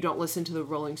 Like, if you don't listen to the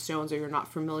Rolling Stones or you're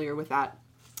not familiar with that,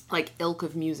 like, ilk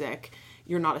of music,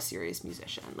 you're not a serious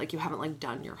musician. Like, you haven't, like,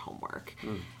 done your homework.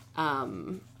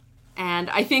 And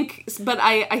I think, but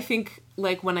I think,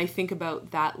 like, when I think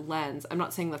about that lens, I'm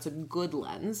not saying that's a good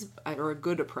lens or a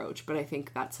good approach, but I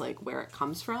think that's, like, where it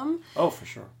comes from. Oh, for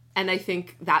sure. And I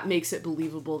think that makes it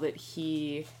believable that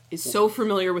he is so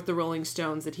familiar with the Rolling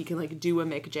Stones that he can, like, do a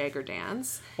Mick Jagger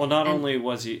dance. Well, not only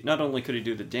could he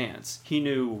do the dance, he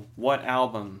knew what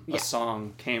album a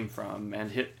song came from,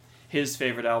 and his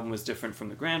favorite album was different from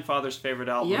the grandfather's favorite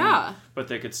album. Yeah. But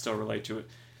they could still relate to it.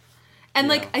 And,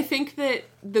 like, I think that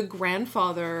the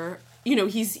grandfather, you know,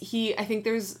 I think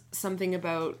there's something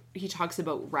about, he talks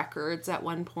about records at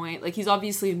one point. Like, he's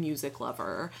obviously a music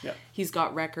lover. Yeah. He's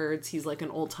got records. He's, like, an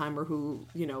old-timer who,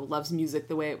 you know, loves music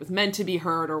the way it was meant to be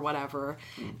heard or whatever.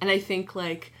 And I think,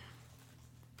 like,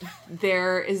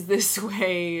 there is this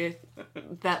way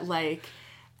that, like,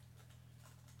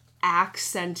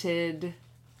 accented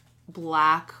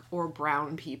black or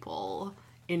brown people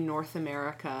in North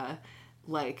America,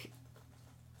 like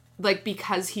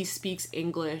because he speaks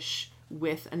English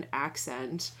with an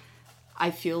accent, I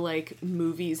feel like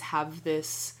movies have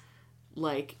this,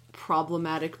 like,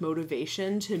 problematic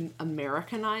motivation to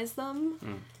Americanize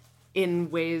them in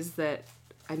ways that,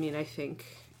 I mean, I think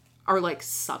are, like,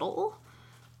 subtle.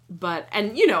 But,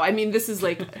 and, you know, I mean, this is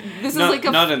like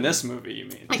not in this movie, you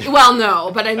mean? Like, well,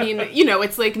 no, but I mean, you know,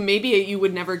 it's like maybe you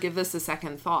would never give this a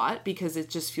second thought because it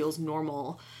just feels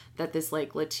normal that this,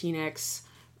 like, Latinx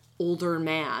older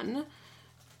man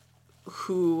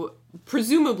who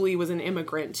presumably was an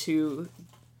immigrant to,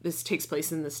 this takes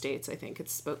place in the States, I think.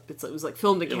 It was, like,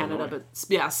 filmed in Canada, but,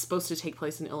 yeah, it's supposed to take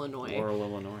place in Illinois. Laurel,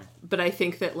 Illinois. But I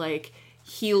think that, like,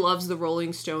 he loves the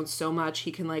Rolling Stones so much,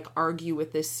 he can, like, argue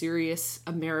with this serious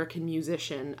American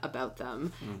musician about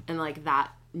them. And, like,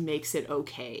 that makes it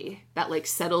okay. That, like,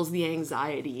 settles the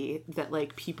anxiety that,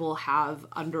 like, people have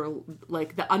under,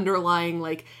 like, the underlying,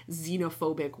 like,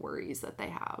 xenophobic worries that they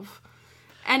have.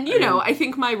 And, you know, I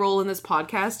think my role in this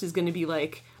podcast is going to be,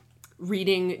 like,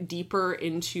 reading deeper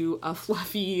into a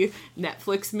fluffy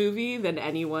Netflix movie than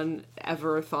anyone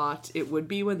ever thought it would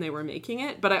be when they were making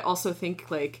it. But I also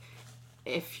think, like,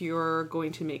 if you're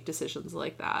going to make decisions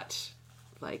like that,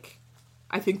 like,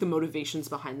 I think the motivations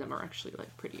behind them are actually,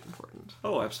 like, pretty important.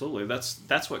 Oh, absolutely.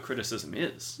 That's what criticism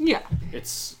is. Yeah.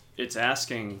 It's it's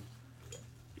asking,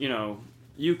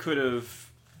 you could have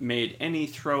made any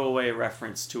throwaway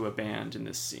reference to a band in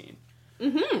this scene.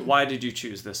 Mm-hmm. Why did you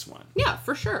choose this one? Yeah,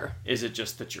 for sure. Is it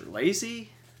just that you're lazy?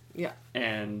 Yeah.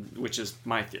 And which is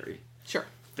my theory. Sure.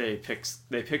 They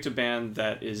picked a band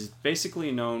that is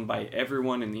basically known by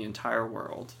everyone in the entire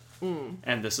world. Mm.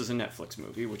 And this is a Netflix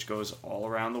movie, which goes all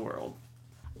around the world.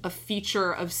 A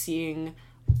feature of seeing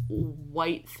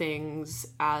white things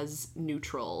as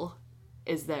neutral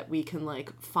is that we can,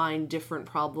 like, find different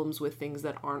problems with things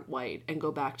that aren't white and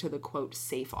go back to the, quote,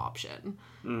 safe option.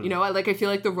 Mm. I feel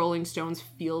like the Rolling Stones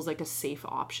feels like a safe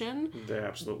option. They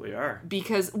absolutely are.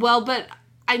 Because,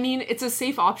 it's a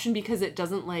safe option because it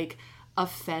doesn't, like,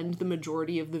 offend the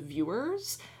majority of the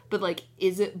viewers. But, like,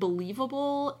 is it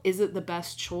believable? Is it the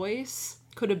best choice?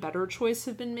 Could a better choice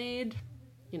have been made?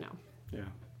 Yeah.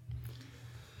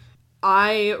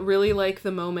 I really like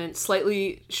the moment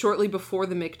slightly shortly before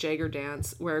the Mick Jagger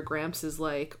dance where Gramps is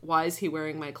like, why is he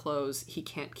wearing my clothes? He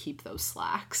can't keep those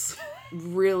slacks.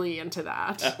 Really into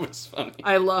that. That was funny.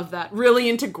 I love that. Really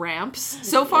into Gramps.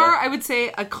 So far, I would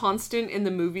say a constant in the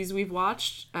movies we've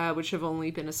watched, which have only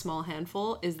been a small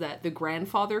handful, is that the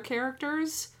grandfather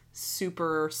characters,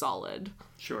 super solid.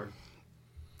 Sure.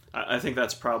 I think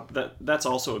that's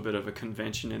also a bit of a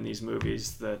convention in these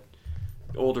movies, that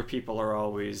older people are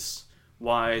always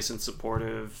wise and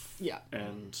supportive. Yeah.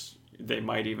 And they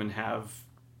might even have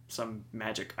some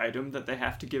magic item that they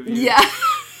have to give you. Yeah.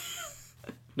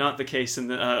 Not the case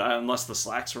in unless the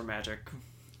slacks were magic.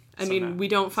 We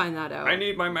don't find that out. I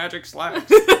need my magic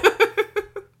slacks.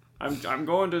 I'm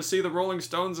going to see the Rolling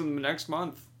Stones in the next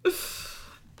month.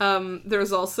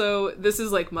 There's also, this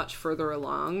is like much further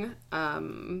along,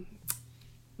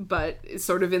 but it's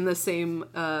sort of in the same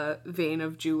vein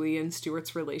of Julie and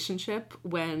Stuart's relationship,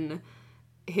 when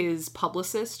his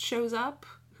publicist shows up,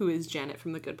 who is Janet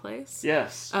from The Good Place.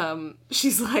 Yes.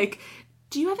 She's like,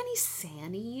 do you have any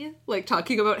Sani? Like,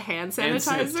 talking about hand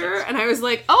sanitizer. And I was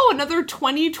like, oh, another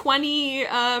 2020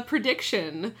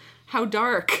 prediction. How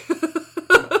dark.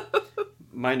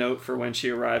 My note for when she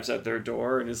arrives at their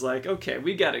door and is like, okay,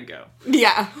 we gotta go.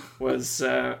 Yeah. Was,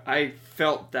 I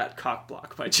felt that cock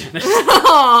block by Janet.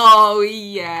 Oh,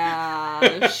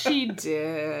 yeah. She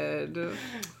did.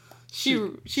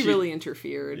 She really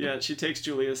interfered. Yeah, she takes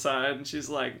Julie aside and she's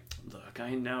like, look,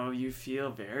 I know you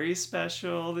feel very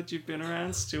special that you've been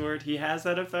around Stuart. He has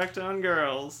that effect on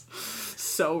girls.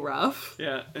 So rough.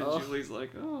 Yeah, and Julie's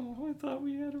like, oh, I thought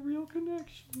we had a real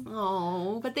connection.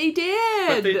 Oh, but they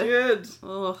did.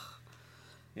 Oh.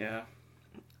 Yeah.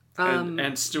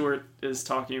 And Stuart is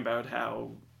talking about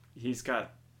how he's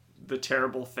got the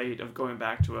terrible fate of going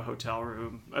back to a hotel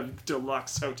room, a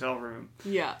deluxe hotel room.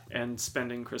 Yeah. And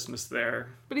spending Christmas there.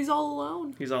 But he's all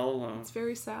alone. He's all alone. It's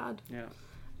very sad. Yeah.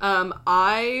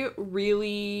 I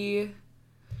really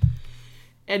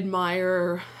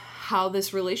admire how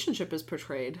this relationship is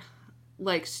portrayed.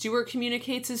 Like, Stuart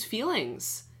communicates his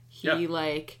feelings. He,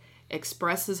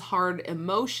 expresses hard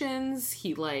emotions.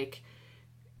 He,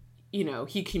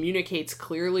 he communicates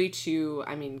clearly to,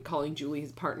 calling Julie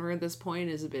his partner at this point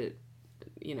is a bit,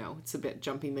 it's a bit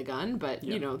jumping the gun. But,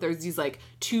 there's these,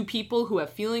 two people who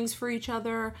have feelings for each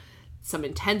other. Some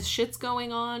intense shit's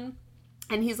going on.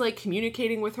 And he's,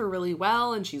 communicating with her really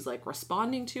well, and she's,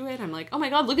 responding to it. I'm like, oh my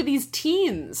god, look at these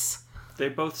teens! They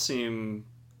both seem,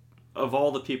 of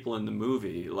all the people in the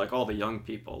movie, all the young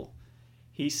people,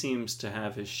 he seems to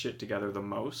have his shit together the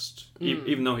most,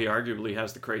 even though he arguably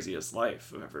has the craziest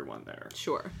life of everyone there.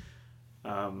 Sure.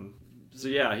 So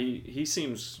yeah, he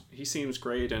seems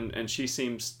great, and she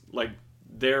seems like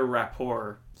their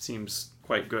rapport seems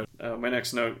quite good. My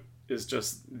next note is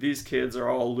just, these kids are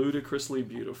all ludicrously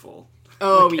beautiful.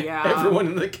 Oh, yeah. Everyone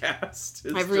in the cast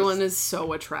is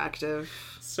so attractive.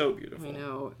 So beautiful. I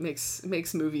know. It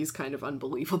makes movies kind of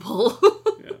unbelievable.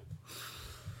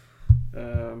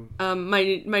 Yeah.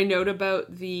 My note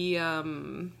about the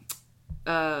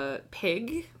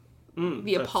pig,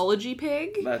 the apology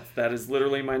pig. That is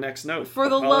literally my next note. For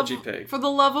the pig. For the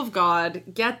love of God,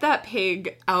 get that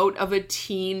pig out of a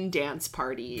teen dance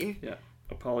party. Yeah.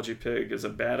 Apology pig is a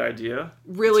bad idea.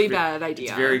 Really bad idea.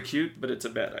 It's very cute, but it's a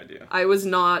bad idea. I was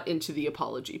not into the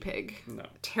apology pig. No.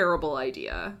 Terrible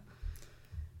idea.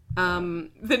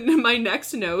 Then my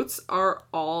next notes are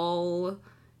all,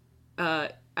 I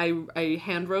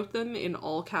handwrote them in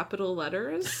all capital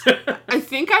letters. I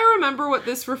think I remember what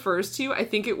this refers to. I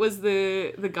think it was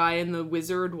the guy in the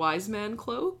wizard wise man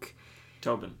cloak.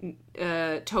 Tobin.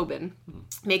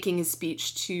 Making his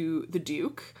speech to the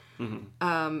Duke.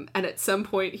 Mm-hmm. And at some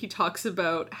point he talks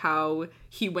about how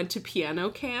he went to piano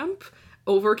camp,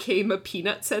 overcame a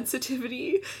peanut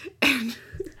sensitivity, and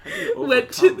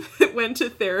went to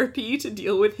therapy to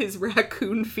deal with his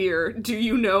raccoon fear. Do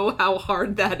you know how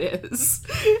hard that is?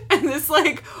 And this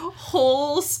like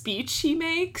whole speech he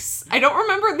makes, I don't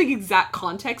remember the exact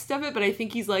context of it, but I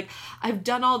think he's like, I've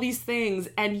done all these things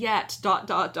and yet ...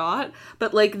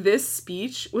 But like this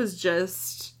speech was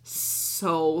just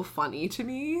so funny to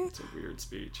me. It's a weird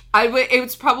speech.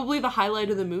 It's probably the highlight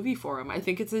of the movie for him. I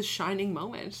think it's his shining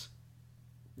moment.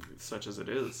 Such as it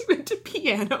is. He went to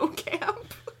piano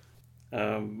camp.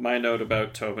 My note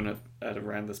about Tobin at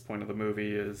around this point of the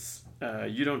movie is,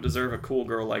 you don't deserve a cool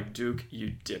girl like Duke,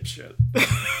 you dipshit.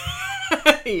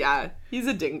 Yeah, he's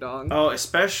a ding-dong. Oh,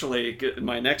 especially,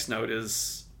 my next note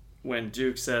is when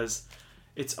Duke says,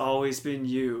 it's always been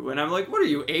you. And I'm like, what are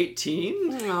you,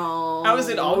 18? Oh. How has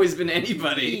it always been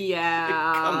anybody?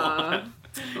 Yeah. Come on.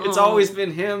 It's always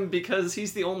been him because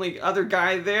he's the only other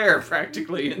guy there,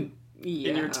 practically, in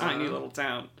your tiny little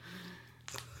town.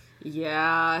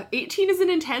 Yeah. 18 is an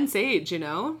intense age, you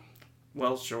know?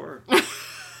 Well, sure.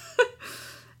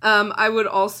 I would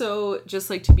also just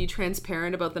like to be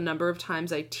transparent about the number of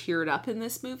times I teared up in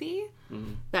this movie.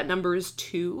 Mm-hmm. That number is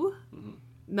 2. Mm-hmm.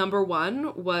 Number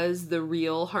 1 was the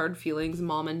real hard feelings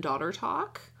mom and daughter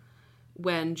talk,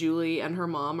 when Julie and her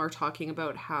mom are talking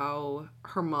about how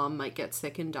her mom might get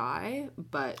sick and die,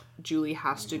 but Julie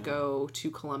has to go to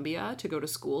Columbia to go to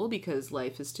school because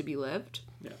life is to be lived.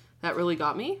 Yeah. That really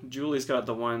got me. Julie's got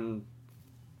the one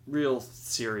real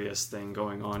serious thing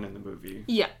going on in the movie.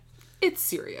 Yeah. It's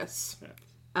serious.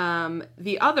 Yeah.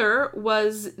 The other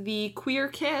was the queer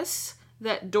kiss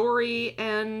that Dory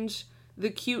and the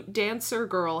cute dancer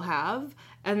girl have,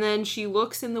 and then she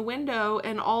looks in the window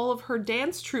and all of her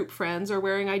dance troupe friends are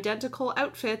wearing identical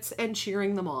outfits and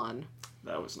cheering them on.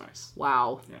 That was nice.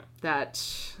 Wow. Yeah. That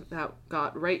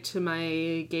got right to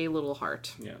my gay little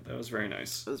heart. Yeah, that was very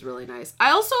nice. It was really nice. I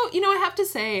also, I have to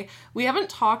say, we haven't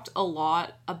talked a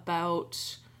lot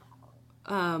about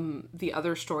the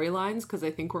other storylines because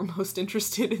I think we're most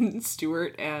interested in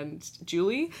Stuart and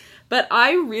Julie. But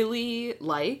I really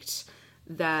liked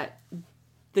that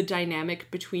the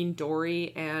dynamic between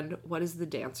Dory and what is the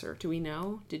dancer? Do we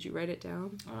know? Did you write it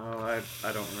down? Oh, I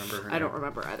don't remember her name. I don't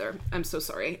remember either. I'm so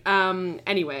sorry.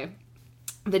 Anyway,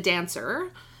 the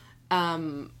dancer, I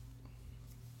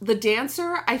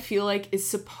feel like she's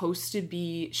supposed to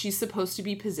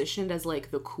be positioned as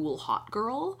like the cool hot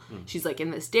girl. Mm. She's like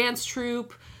in this dance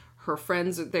troupe. Her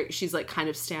friends, she's like kind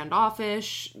of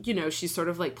standoffish. She sort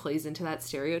of like plays into that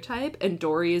stereotype. And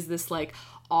Dory is this like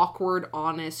awkward,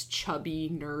 honest, chubby,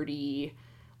 nerdy,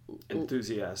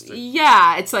 enthusiastic.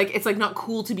 Yeah, it's like not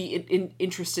cool to be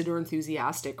interested or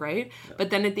enthusiastic, right? Yeah. But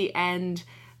then at the end,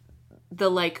 the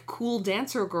like cool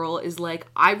dancer girl is like,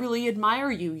 I really admire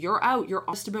you. You're out. You're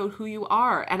honest about who you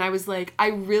are. And I was like, I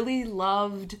really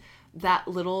loved that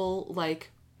little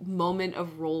like moment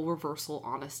of role reversal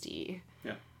honesty.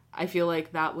 Yeah, I feel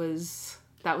like that was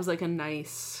like a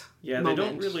nice moment. They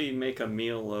don't really make a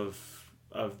meal of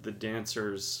the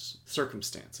dancer's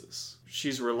circumstances.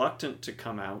 She's reluctant to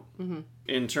come out. Mm-hmm.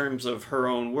 In terms of her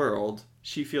own world,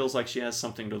 she feels like she has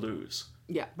something to lose.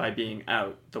 Yeah. By being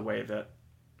out the way that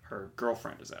her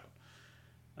girlfriend is out.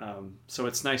 So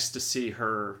it's nice to see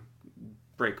her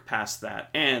break past that,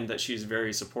 and that she's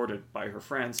very supported by her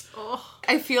friends. Oh,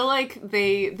 I feel like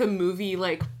the movie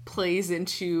like plays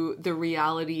into the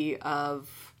reality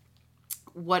of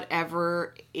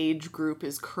whatever age group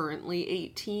is currently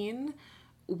 18,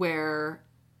 where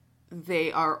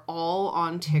they are all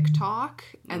on TikTok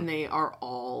and they are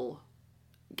all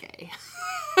gay.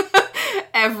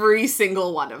 Every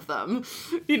single one of them,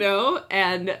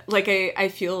 and like I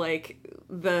feel like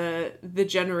the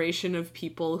generation of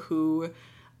people who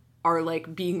are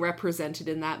like being represented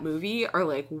in that movie are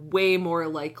like way more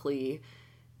likely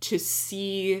to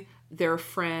see their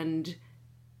friend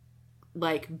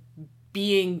like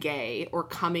being gay or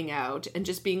coming out and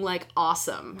just being like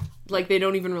awesome. Like they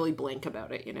don't even really blink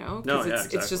about it, No,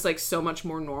 exactly. It's just like so much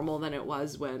more normal than it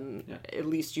was when at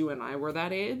least you and I were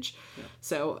that age. Yeah.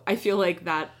 So I feel like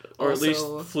that or also, at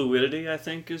least fluidity I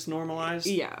think is normalized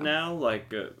now.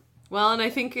 Like well, and I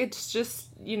think it's just,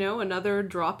 another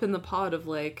drop in the pot of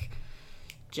like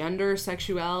gender,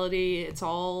 sexuality, it's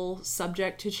all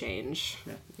subject to change.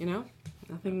 Yeah.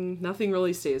 Nothing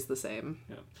really stays the same.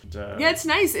 Yeah, it's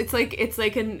nice. It's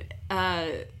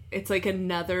like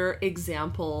another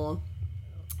example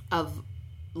of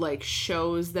like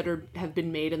shows that have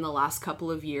been made in the last couple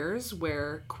of years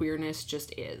where queerness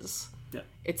just is. Yeah.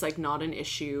 It's like not an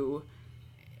issue.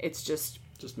 It's just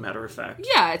matter of fact.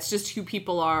 Yeah, it's just who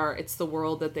people are. It's the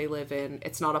world that they live in.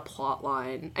 It's not a plot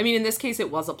line. I mean, in this case,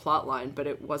 it was a plot line, but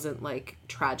it wasn't like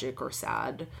tragic or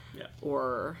sad. Yeah.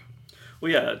 Or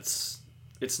Well, yeah,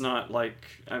 it's not like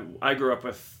I grew up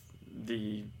with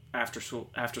the after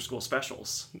school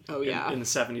specials. Oh yeah, in the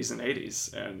 70s and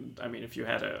 80s, and I mean, if you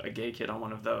had a gay kid on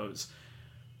one of those,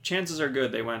 chances are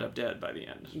good they wound up dead by the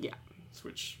end. Yeah,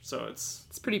 so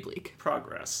it's pretty bleak.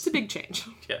 Progress. It's a big change.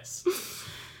 Yes.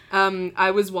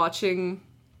 I was watching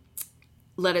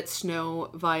Let It Snow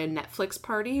via Netflix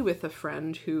party with a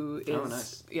friend who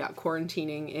is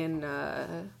quarantining in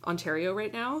Ontario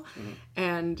right now. Mm-hmm.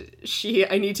 And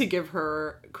I need to give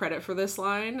her credit for this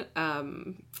line,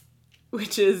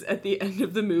 which is at the end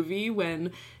of the movie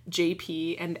when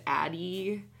JP and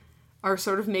Addie are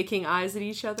sort of making eyes at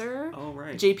each other. Oh,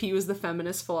 right. JP was the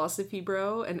feminist philosophy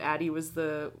bro, and Addie was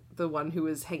the one who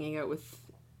was hanging out with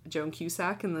Joan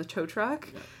Cusack in the tow truck.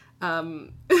 Yeah.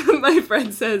 My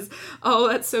friend says, "Oh,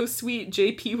 that's so sweet.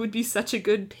 JP would be such a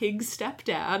good pig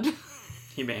stepdad."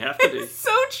 He may have to be. It's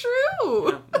so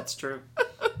true. Yeah, that's true.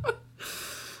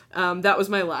 That was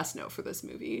my last note for this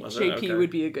movie. JP okay.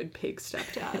 would be a good pig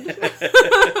stepdad.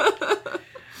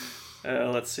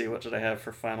 Let's see, what did I have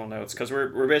for final notes? Because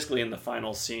we're basically in the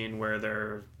final scene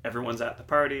where everyone's at the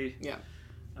party. Yeah.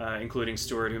 Including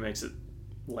Stuart, who makes it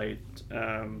late.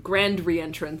 Grand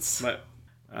re-entrance. But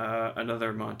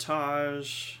another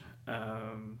montage.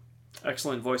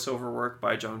 Excellent voiceover work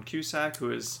by Joan Cusack,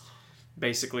 who is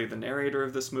basically the narrator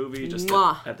of this movie, just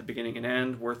at the beginning and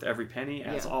end, worth every penny,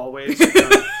 as always.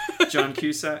 Joan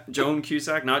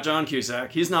Cusack, not John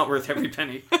Cusack. He's not worth every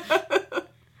penny.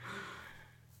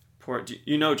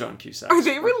 You know John Cusack. Are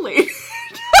they related?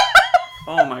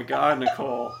 Oh my God,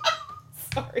 Nicole.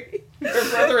 Sorry. They're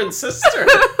brother and sister.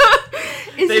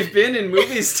 They've been in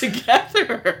movies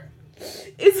together.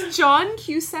 Is John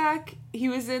Cusack, he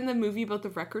was in the movie about the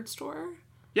record store?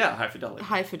 Yeah, High Fidelity.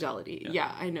 High Fidelity.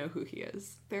 Yeah, I know who he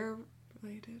is. They're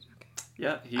related. Okay.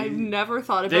 Yeah. I've never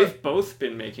thought about... They've both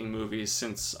been making movies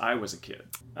since I was a kid.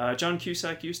 John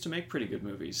Cusack used to make pretty good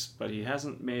movies, but he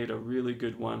hasn't made a really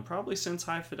good one probably since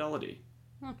High Fidelity.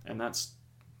 And that's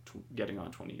getting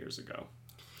on 20 years ago.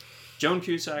 Joan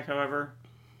Cusack, however,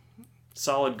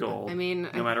 solid gold. I mean,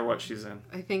 no matter what she's in.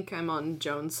 I think I'm on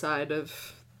Joan's side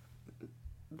of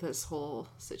this whole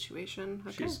situation.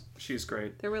 Okay. She's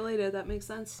great. They're related. That makes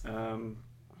sense.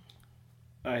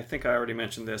 I think I already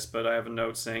mentioned this, but I have a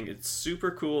note saying it's super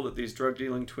cool that these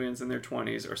drug-dealing twins in their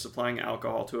 20s are supplying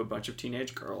alcohol to a bunch of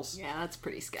teenage girls. Yeah, that's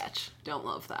pretty sketch. Don't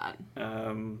love that.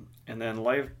 And then,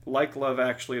 like Love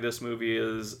Actually, this movie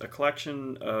is a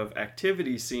collection of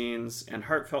activity scenes and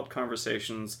heartfelt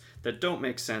conversations that don't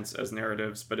make sense as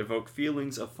narratives, but evoke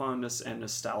feelings of fondness and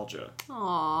nostalgia.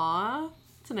 Aww.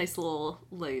 It's a nice little,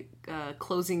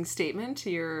 closing statement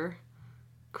to your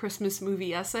Christmas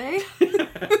movie essay.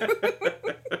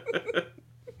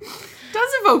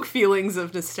 Does evoke feelings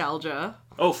of nostalgia.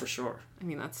 Oh, for sure. I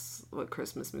mean, that's what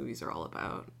Christmas movies are all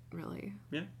about, really.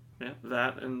 Yeah.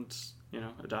 That and,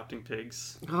 adopting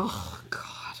pigs. Oh,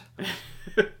 God.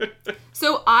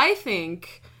 So I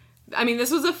think,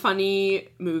 this was a funny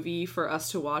movie for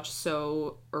us to watch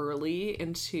so early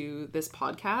into this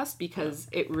podcast because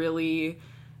it really...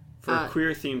 For a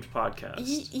queer-themed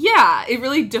podcast. Yeah, it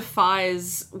really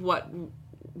defies what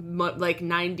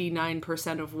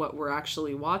 99% of what we're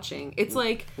actually watching. It's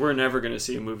like... We're never going to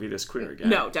see a movie this queer again.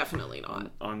 No, definitely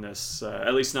not. On this,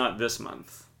 at least not this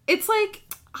month. It's like,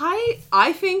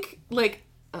 I think,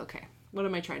 okay, what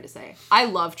am I trying to say? I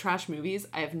love trash movies.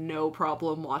 I have no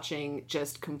problem watching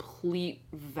just complete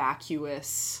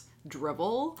vacuous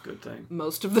drivel. Good thing.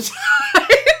 Most of the time.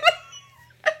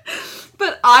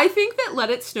 But I think that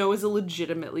Let It Snow is a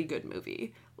legitimately good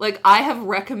movie. I have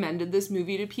recommended this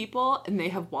movie to people, and they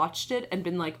have watched it and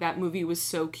been like, that movie was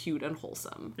so cute and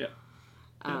wholesome. Yeah.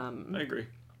 I agree.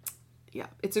 Yeah,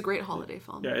 it's a great holiday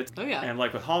film. Yeah, and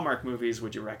with Hallmark movies,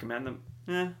 would you recommend them?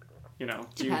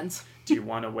 Depends. Do you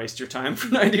want to waste your time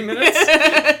for 90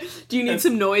 minutes? Do you need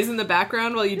some noise in the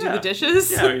background while you do the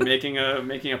dishes? Yeah, are you making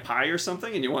a pie or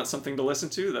something, and you want something to listen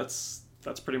to? That's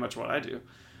pretty much what I do.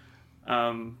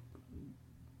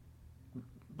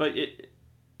 But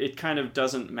it kind of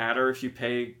doesn't matter if you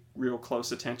pay real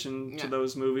close attention to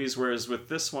those movies, whereas with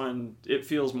this one, it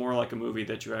feels more like a movie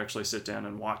that you actually sit down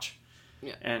and watch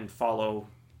and follow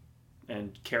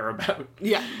and care about.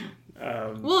 Yeah.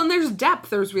 Well, and there's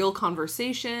depth. There's real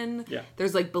conversation. Yeah.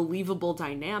 There's, believable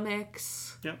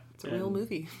dynamics. Yeah. It's a real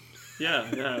movie. Yeah.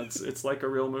 It's like a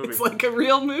real movie. It's like a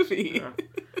real movie. Yeah.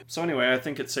 So anyway, I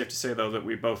think it's safe to say, though, that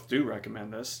we both do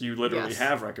recommend this. You literally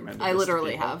have recommended this. I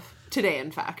literally have. Today,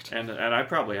 in fact. And I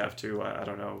probably have, too. I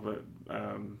don't know.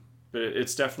 But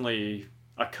it's definitely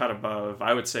a cut above,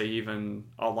 I would say, even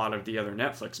a lot of the other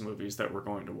Netflix movies that we're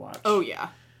going to watch. Oh, yeah.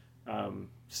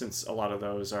 Since a lot of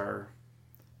those are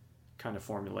kind of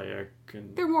formulaic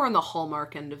and They're more on the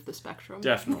Hallmark end of the spectrum.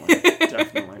 definitely.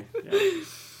 Yeah.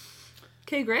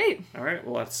 Okay, great. All right.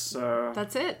 Well, that's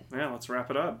it. Yeah, let's wrap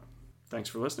it up. Thanks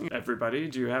for listening, everybody.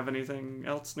 Do you have anything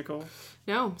else, Nicole?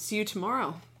 No, see you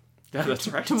tomorrow. Yeah, that's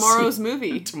right. Tomorrow's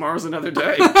movie. Tomorrow's another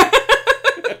day.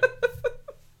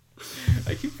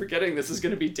 I keep forgetting this is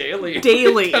going to be daily.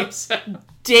 Daily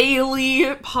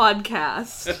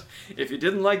podcast. If you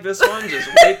didn't like this one, just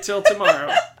wait till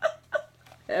tomorrow.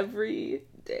 Every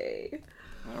day.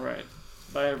 All right.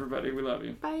 Bye, everybody. We love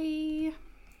you. Bye.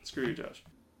 Screw you, Josh.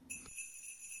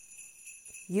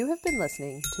 You have been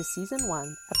listening to Season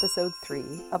 1, Episode 3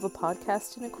 of A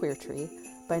Podcast in a Queer Tree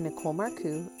by Nicole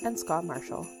Marcoux and Scott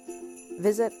Marshall.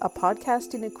 Visit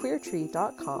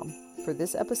apodcastinaqueertree.com for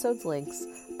this episode's links,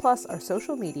 plus our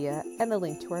social media and a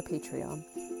link to our Patreon.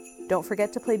 Don't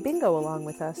forget to play bingo along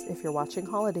with us if you're watching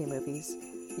holiday movies.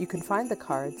 You can find the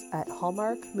cards at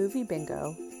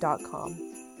hallmarkmoviebingo.com.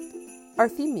 Our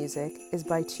theme music is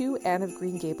by 2 Anne of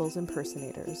Green Gables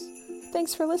impersonators.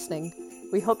 Thanks for listening.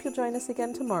 We hope you'll join us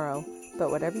again tomorrow,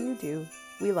 but whatever you do,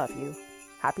 we love you.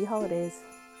 Happy holidays.